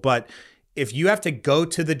uncomfortable. But if you have to go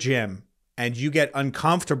to the gym and you get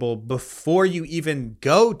uncomfortable before you even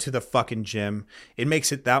go to the fucking gym, it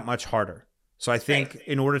makes it that much harder. So I think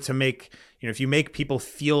in order to make, if you make people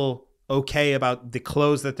feel okay about the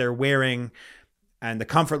clothes that they're wearing and the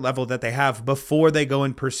comfort level that they have before they go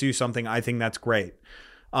and pursue something, I think that's great.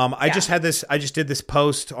 I just did this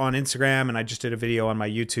post on Instagram, and I just did a video on my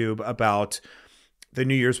YouTube about the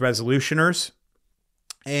New Year's resolutioners.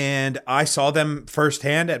 And I saw them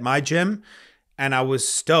firsthand at my gym, and I was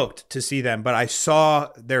stoked to see them, but I saw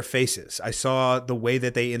their faces. I saw the way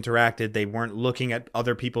that they interacted. They weren't looking at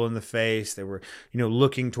other people in the face. They were,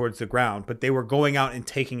 looking towards the ground, but they were going out and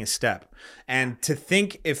taking a step. And to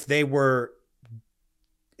think if it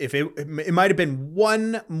might have been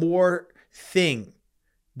one more thing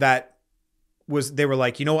that they were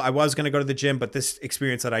like, I was going to go to the gym, but this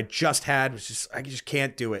experience that I just had was I just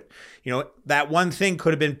can't do it. That one thing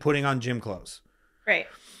could have been putting on gym clothes. Right.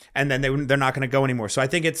 And then they're not going to go anymore. So I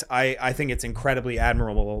think it's incredibly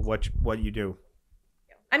admirable what you do.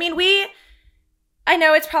 I mean, I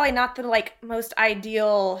know it's probably not the most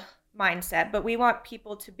ideal mindset, but we want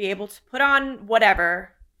people to be able to put on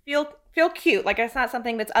whatever, feel cute. It's not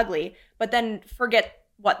something that's ugly, but then forget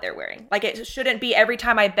what they're wearing. It shouldn't be every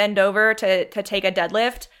time I bend over to take a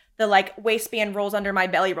deadlift, the waistband rolls under my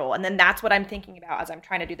belly roll. And then that's what I'm thinking about as I'm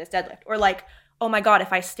trying to do this deadlift. Or oh my God,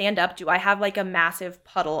 if I stand up, do I have a massive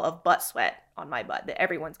puddle of butt sweat on my butt that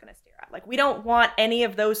everyone's going to stare at? We don't want any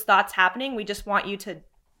of those thoughts happening. We just want you to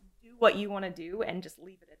do what you want to do and just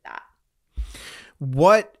leave it at that.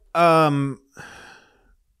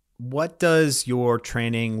 What does your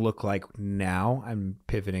training look like now? I'm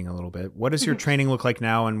pivoting a little bit. What does your training look like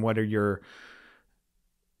now, and what are your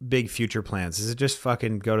big future plans? Is it just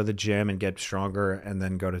fucking go to the gym and get stronger and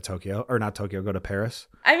then go to Tokyo, or not Tokyo, go to Paris?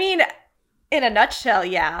 I mean, in a nutshell,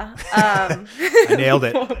 yeah. I nailed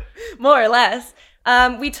it. More or less.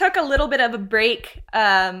 We took a little bit of a break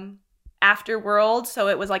after World, so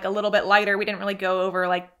it was a little bit lighter. We didn't really go over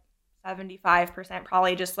 75%,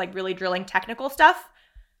 probably just really drilling technical stuff,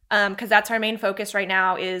 because that's our main focus right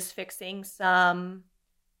now, is fixing some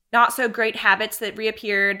not so great habits that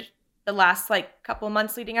reappeared the last couple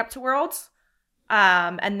months leading up to Worlds,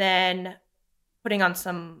 and then putting on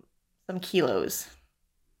some kilos.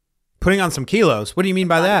 Putting on some kilos? What do you mean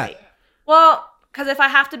by that? Well, because if I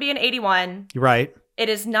have to be an 81, right, it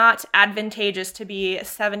is not advantageous to be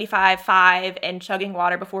 75.5 and chugging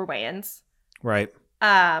water before weigh-ins. Right.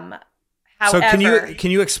 However, so can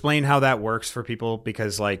you explain how that works for people?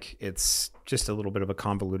 Because it's just a little bit of a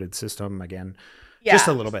convoluted system again. Yeah. Just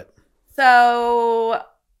a little bit. So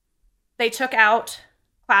they took out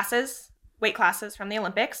weight classes from the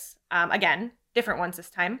Olympics. Again, different ones this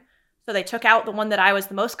time. So they took out the one that I was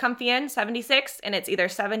the most comfy in, 76, and it's either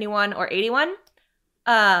 71 or 81.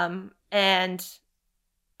 And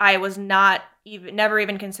I was never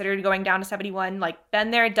even considered going down to 71. Been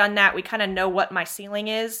there, done that. We kind of know what my ceiling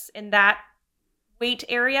is in that weight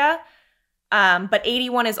area. But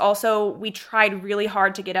 81 is also, we tried really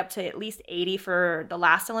hard to get up to at least 80 for the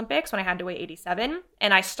last Olympics when I had to weigh 87.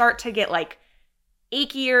 And I start to get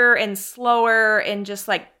achier and slower and just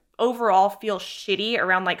overall feel shitty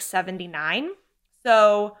around 79.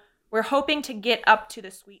 So we're hoping to get up to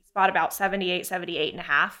the sweet spot about 78 and a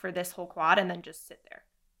half for this whole quad, and then just sit there.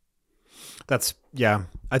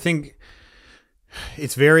 I think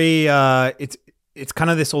it's very, it's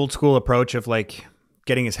kind of this old school approach of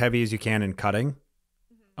getting as heavy as you can and cutting.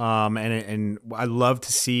 And I love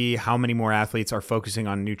to see how many more athletes are focusing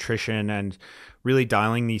on nutrition and really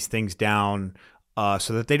dialing these things down,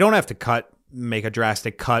 so that they don't have to make a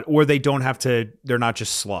drastic cut, or they're not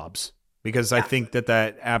just slobs. Because I think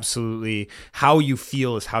that absolutely, how you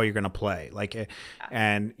feel is how you're going to play.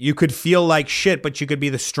 And you could feel like shit, but you could be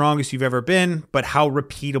the strongest you've ever been. But how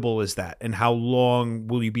repeatable is that? And how long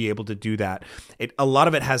will you be able to do that? A lot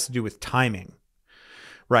of it has to do with timing,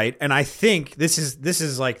 right? And I think this is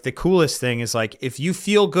the coolest thing is if you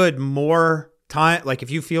feel good more time,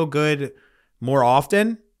 if you feel good more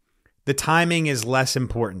often, the timing is less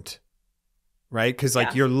important. Right? Because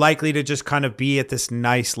you're likely to just kind of be at this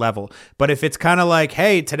nice level. But if it's kind of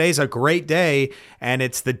hey, today's a great day and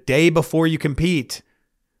it's the day before you compete,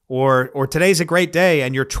 or today's a great day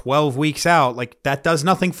and you're 12 weeks out, that does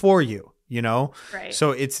nothing for you, Right.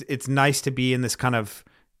 So it's nice to be in this kind of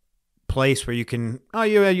place where you can,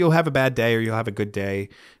 you'll have a bad day or you'll have a good day,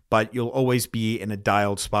 but you'll always be in a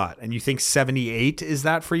dialed spot. And you think 78 is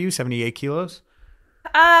that for you? 78 kilos?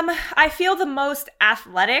 I feel the most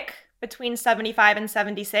athletic between 75 and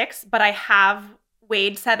 76, but I have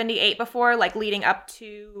weighed 78 before, leading up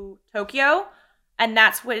to Tokyo. And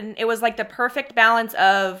that's when it was the perfect balance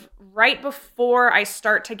of right before I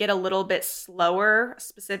start to get a little bit slower,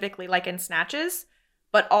 specifically in snatches,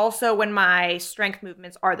 but also when my strength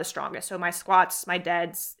movements are the strongest. So my squats, my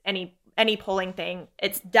deads, any pulling thing,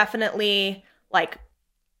 it's definitely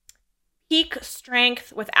peak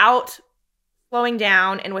strength without slowing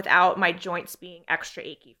down and without my joints being extra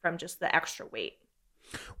achy from just the extra weight.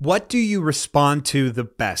 What do you respond to the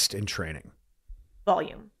best in training?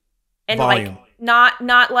 Volume. And volume. like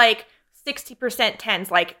not like 60%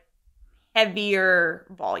 tens, like heavier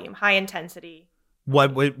volume, high intensity.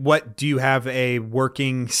 What do you have a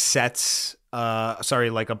working sets?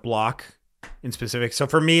 Like a block in specific. So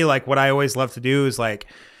for me, like what I always love to do is like,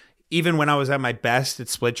 even when I was at my best at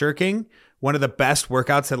split jerking, one of the best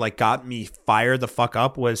workouts that like got me fired the fuck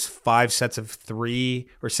up was 6 sets of 3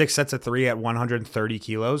 at 130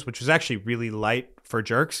 kilos, which was actually really light for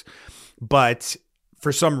jerks. But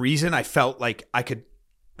for some reason, I felt like I could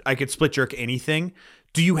split jerk anything.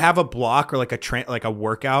 Do you have a block or like a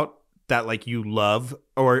workout that like you love,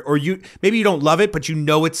 or you maybe you don't love it, but you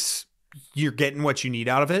know you're getting what you need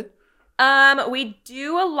out of it? We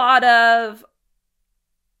do a lot of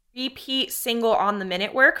repeat single on the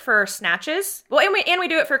minute work for snatches. Well, and we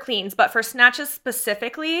do it for cleans, but for snatches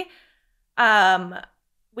specifically,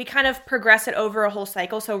 we kind of progress it over a whole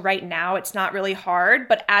cycle. So right now it's not really hard,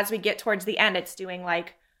 but as we get towards the end, it's doing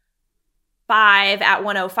like 5 at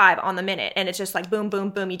 105 on the minute. And it's just like boom, boom,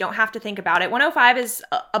 boom. You don't have to think about it. 105 is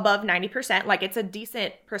above 90%. Like it's a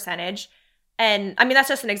decent percentage. And I mean, that's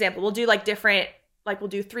just an example. We'll do like different, like we'll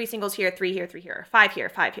do 3 singles here, 3 here, 3 here, 5 here,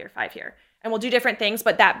 5 here, 5 here. And we'll do different things,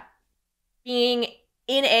 but that being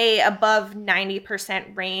in a above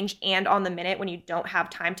 90% range and on the minute when you don't have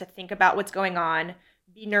time to think about what's going on,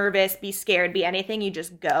 be nervous, be scared, be anything, you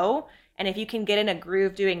just go. And if you can get in a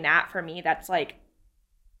groove doing that, for me, that's like,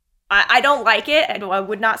 I don't like it. I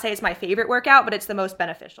would not say it's my favorite workout, but it's the most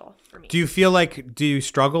beneficial for me. Do you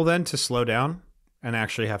struggle then to slow down and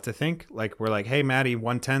actually have to think? Like we're like, hey, Maddie,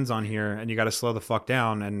 110's on here and you got to slow the fuck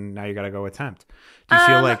down and now you got to go attempt. Do you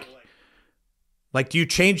feel like, do you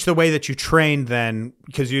change the way that you train then?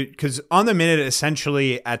 Because on the minute,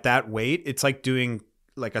 essentially at that weight, it's like doing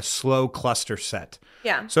like a slow cluster set.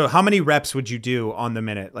 Yeah. So how many reps would you do on the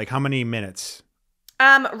minute? Like how many minutes?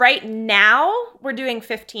 Right now we're doing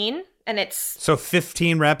 15 and it's... So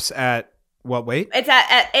 15 reps at what weight? It's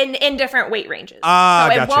in different weight ranges.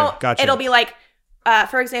 Gotcha. It'll be like,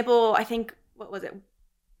 for example, I think, what was it?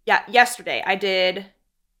 Yeah, yesterday I did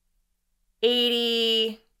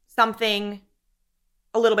 80 something,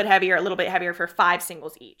 a little bit heavier for 5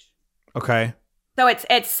 singles each. Okay. So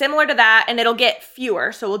it's similar to that, and it'll get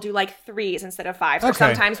fewer. So we'll do like 3s instead of 5s. Or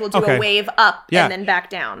sometimes we'll do a wave up and then back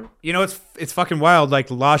down. You know, it's fucking wild. Like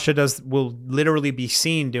Lasha will literally be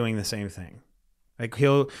seen doing the same thing. Like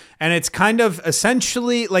and it's kind of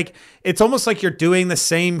essentially like, it's almost like you're doing the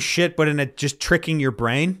same shit, but just tricking your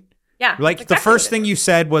brain. Yeah. Like the first thing you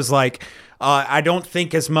said was like, I don't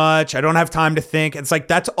think as much. I don't have time to think. It's like,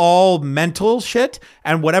 that's all mental shit,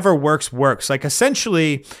 and whatever works. Like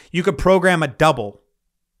essentially you could program a double,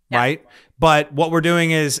 right? But what we're doing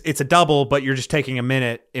is it's a double, but you're just taking a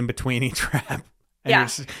minute in between each rep. And you're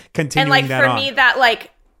just continuing and like that for me, that like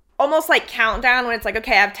almost like countdown when it's like,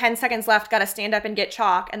 okay, I have 10 seconds left, got to stand up and get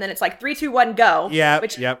chalk. And then it's like 3, 2, 1, go. Yeah.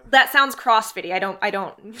 That sounds CrossFit-y. I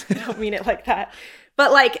don't mean it like that.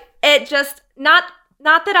 But like, it just, not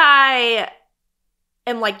that I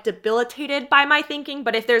am like debilitated by my thinking,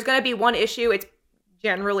 but if there's going to be one issue, it's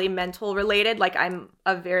generally mental related. Like I'm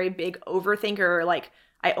a very big overthinker, or like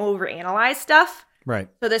I overanalyze stuff. Right.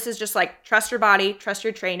 So this is just like, trust your body, trust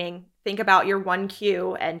your training, think about your one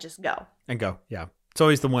cue and just go. Yeah. It's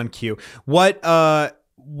always the one cue. What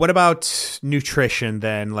about nutrition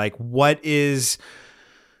then? Like what is,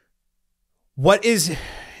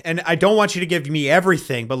 and I don't want you to give me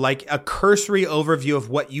everything, but like a cursory overview of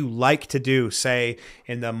what you like to do, say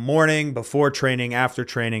in the morning, before training, after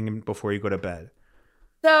training, and before you go to bed.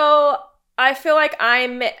 So I feel like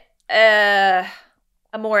I'm a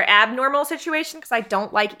more abnormal situation because I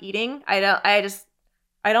don't like eating. I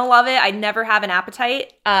don't love it. I never have an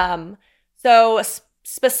appetite. So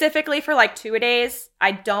specifically for like 2-a-days,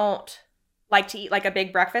 I don't like to eat like a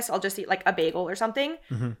big breakfast. I'll just eat like a bagel or something.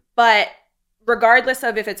 Mm-hmm. But regardless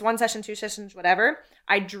of if it's 1 session, 2 sessions, whatever,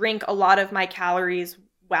 I drink a lot of my calories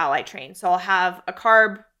while I train. So I'll have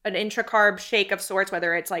an intra-carb shake of sorts,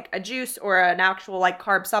 whether it's like a juice or an actual like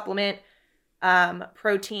carb supplement,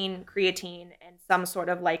 protein, creatine, and some sort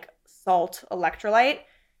of like salt electrolyte.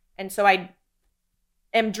 And so I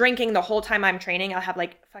am drinking the whole time I'm training. I'll have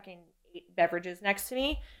like fucking 8 beverages next to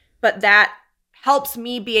me. But that helps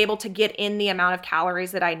me be able to get in the amount of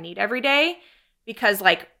calories that I need every day, because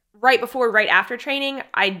like right before, right after training,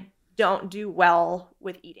 I don't do well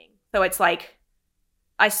with eating. So it's like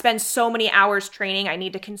I spend so many hours training, I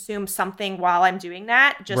need to consume something while I'm doing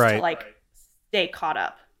that just to like stay caught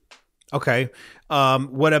up. Okay.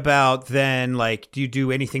 What about then, like, do you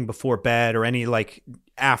do anything before bed or any like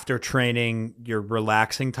after training, your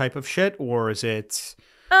relaxing type of shit? Or is it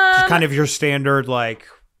just kind of your standard like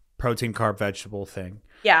protein, carb, vegetable thing?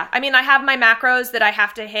 Yeah. I mean, I have my macros that I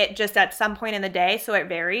have to hit just at some point in the day, so it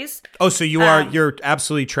varies. Oh, so you're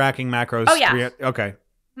absolutely tracking macros. Oh, yeah. Okay.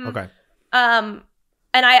 Mhm. Okay.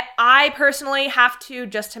 And I personally have to,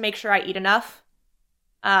 just to make sure I eat enough.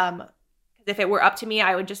 'Cause if it were up to me,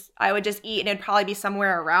 I would just eat, and it'd probably be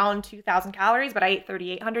somewhere around 2,000 calories, but I ate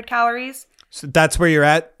 3,800 calories. So that's where you're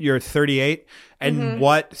at. You're 38. And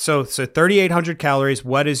what? So 3,800 calories.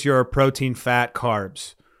 What is your protein, fat,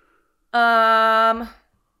 carbs? So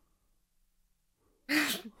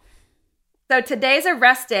today's a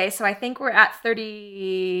rest day, so I think we're at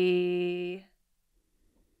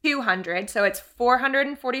 3,200. So it's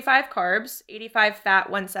 445 carbs, 85 fat,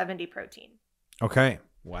 170 protein. Okay.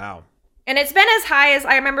 Wow. And it's been as high as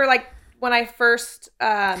I remember, like when I first.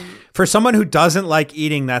 For someone who doesn't like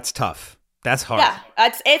eating, that's tough. That's hard. Yeah,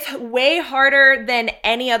 it's way harder than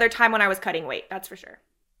any other time when I was cutting weight. That's for sure.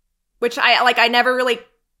 Which I never really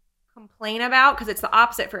complain about because it's the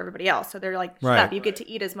opposite for everybody else. So they're like, shut up, you get to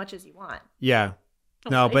eat as much as you want. Yeah.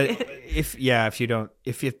 No, but if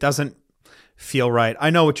it doesn't feel right, I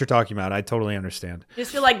know what you're talking about. I totally understand. You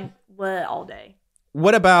just feel like bleh all day.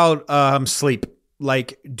 What about sleep?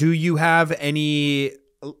 Like, do you have any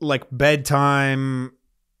like bedtime?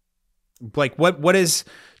 Like, what is?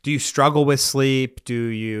 Do you struggle with sleep? Do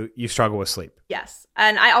you struggle with sleep? Yes,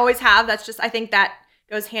 and I always have. That's just, I think that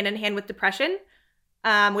goes hand in hand with depression,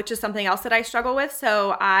 which is something else that I struggle with.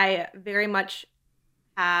 So I very much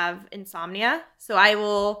have insomnia. So I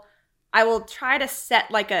will try to set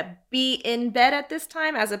like a be in bed at this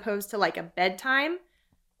time as opposed to like a bedtime,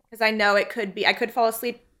 because I know I could fall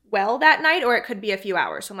asleep well that night, or it could be a few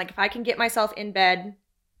hours. So I'm like, if I can get myself in bed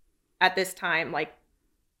at this time, like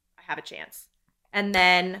I have a chance. And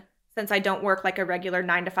then since I don't work like a regular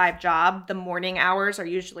 9-to-5 job, the morning hours are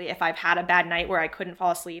usually, if I've had a bad night where I couldn't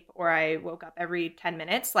fall asleep or I woke up every 10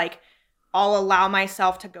 minutes, like I'll allow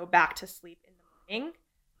myself to go back to sleep in the morning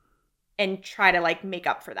and try to like make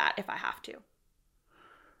up for that if I have to.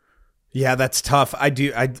 Yeah, that's tough.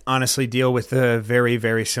 I honestly deal with a very,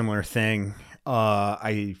 very similar thing.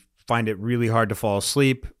 I find it really hard to fall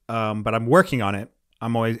asleep, but I'm working on it.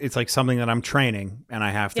 It's like something that I'm training and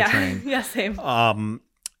I have to train. Yeah, same.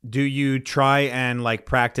 Do you try and like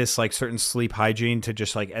practice like certain sleep hygiene to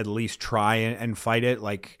just like at least try and fight it?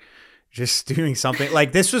 Like just doing something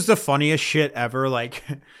like this was the funniest shit ever. Like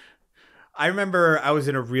I remember I was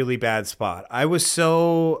in a really bad spot. I was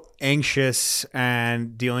so anxious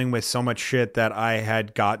and dealing with so much shit that I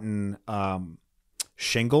had gotten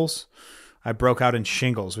shingles. I broke out in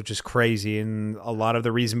shingles, which is crazy. And a lot of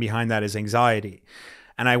the reason behind that is anxiety.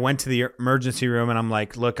 And I went to the emergency room and I'm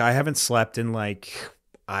like, look, I haven't slept in like,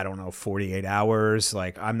 I don't know, 48 hours.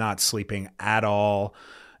 Like I'm not sleeping at all.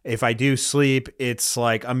 If I do sleep, it's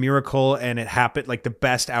like a miracle. And it happened like the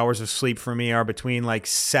best hours of sleep for me are between like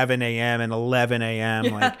 7 a.m. and 11 a.m.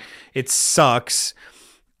 Yeah. Like it sucks.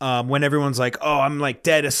 When everyone's like, oh, I'm like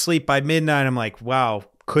dead asleep by midnight. I'm like, wow.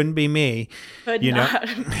 Couldn't be me, you know?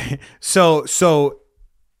 So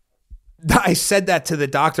I said that to the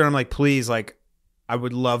doctor. And I'm like, please, like, I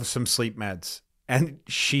would love some sleep meds. And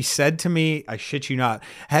she said to me, I shit you not,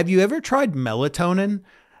 have you ever tried melatonin?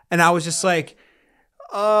 And I was just like,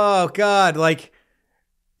 oh God, like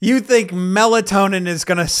you think melatonin is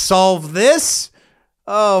going to solve this?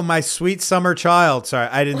 Oh, my sweet summer child. Sorry.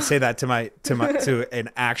 I didn't say that to an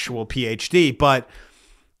actual PhD, but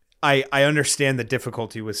I understand the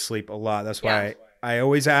difficulty with sleep a lot. That's why I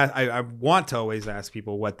always ask. I want to always ask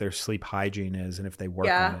people what their sleep hygiene is and if they work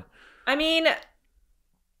on it. I mean,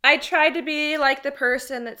 I tried to be like the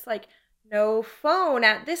person that's like, no phone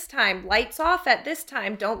at this time, lights off at this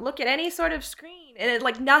time, don't look at any sort of screen, and it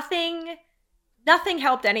like nothing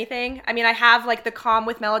helped anything. I mean, I have like the Calm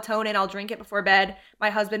with melatonin. I'll drink it before bed.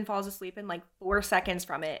 My husband falls asleep in like 4 seconds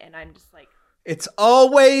from it, and I'm just like. It's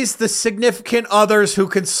always the significant others who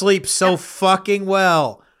can sleep so fucking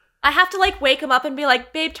well. I have to like wake him up and be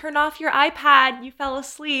like, babe, turn off your iPad. You fell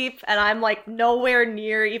asleep. And I'm like nowhere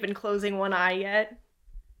near even closing one eye yet.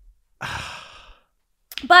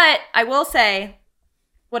 But I will say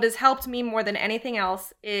what has helped me more than anything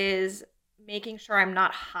else is making sure I'm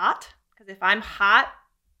not hot. Because if I'm hot,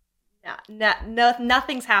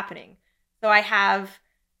 nothing's happening. So I have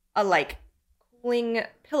a like cooling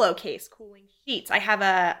pillowcase, cooling sheets. I have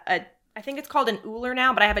I think it's called an Ooler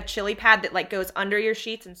now, but I have a chili pad that like goes under your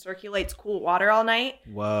sheets and circulates cool water all night.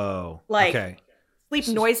 Whoa. Like okay. Sleep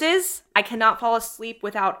noises. I cannot fall asleep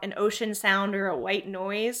without an ocean sound or a white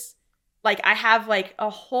noise. Like I have like a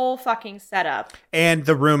whole fucking setup. And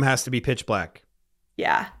the room has to be pitch black.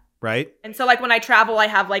 Yeah. Right? And so like when I travel, I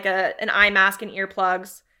have like an eye mask and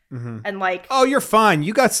earplugs. And like, oh, you're fine.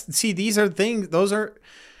 You got, see, these are things, those are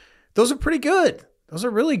pretty good. Those are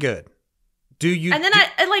really good. Do you? And then I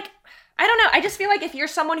don't know. I just feel like if you're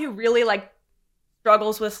someone who really like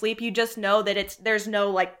struggles with sleep, you just know that there's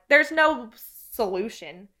no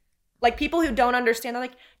solution. Like people who don't understand, they're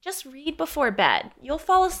like, just read before bed. You'll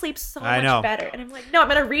fall asleep so much better. And I'm like, no, I'm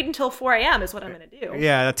going to read until 4 a.m. is what I'm going to do.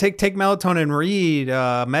 Yeah. Take melatonin, read,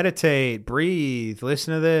 meditate, breathe,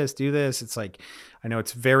 listen to this, do this. It's like, I know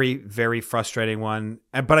it's very, very frustrating one,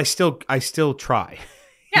 but I still try.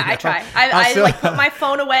 Yeah, I try. I like put my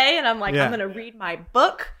phone away and I'm like, I'm going to read my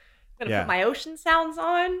book. I'm going to put my ocean sounds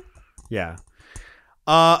on. Yeah.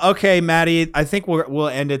 Okay, Maddie, I think we'll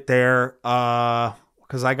end it there.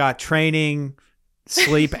 Because I got training,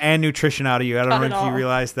 sleep, and nutrition out of you. I don't know if you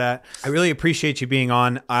realize that. I really appreciate you being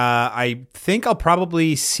on. I think I'll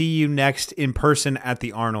probably see you next in person at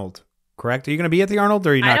the Arnold. Correct? Are you going to be at the Arnold, or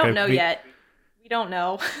are you not? I don't know yet. We don't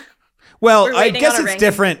know. Well, I guess it's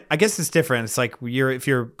different. It's like if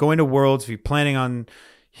you're going to Worlds, if you're planning on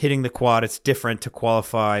hitting the quad, it's different to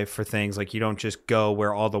qualify for things. Like you don't just go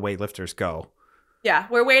where all the weightlifters go. Yeah,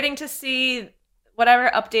 we're waiting to see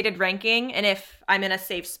whatever updated ranking, and if I'm in a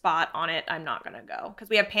safe spot on it, I'm not gonna go because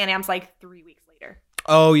we have Pan Am's like 3 weeks later.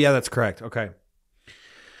 Oh yeah, that's correct. Okay.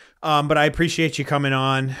 But I appreciate you coming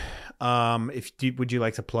on. Would you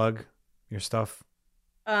like to plug your stuff?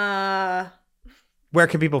 Where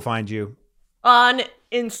can people find you? On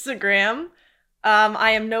Instagram.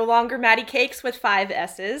 I am no longer Maddie Cakes with 5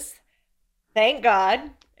 S's. Thank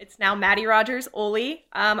God. It's now Maddie Rogers Oli.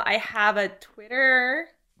 I have a Twitter.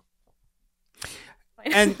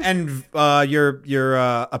 and your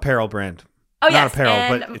apparel brand. Oh, not yes,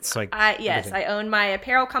 apparel, but it's like yes, I own my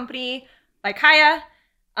apparel company, Kaya.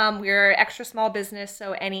 We're extra small business,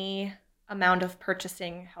 so any amount of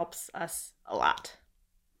purchasing helps us a lot.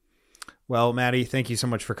 Well, Maddie, thank you so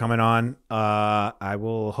much for coming on. I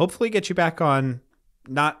will hopefully get you back on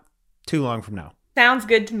not too long from now. Sounds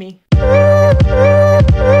good to me.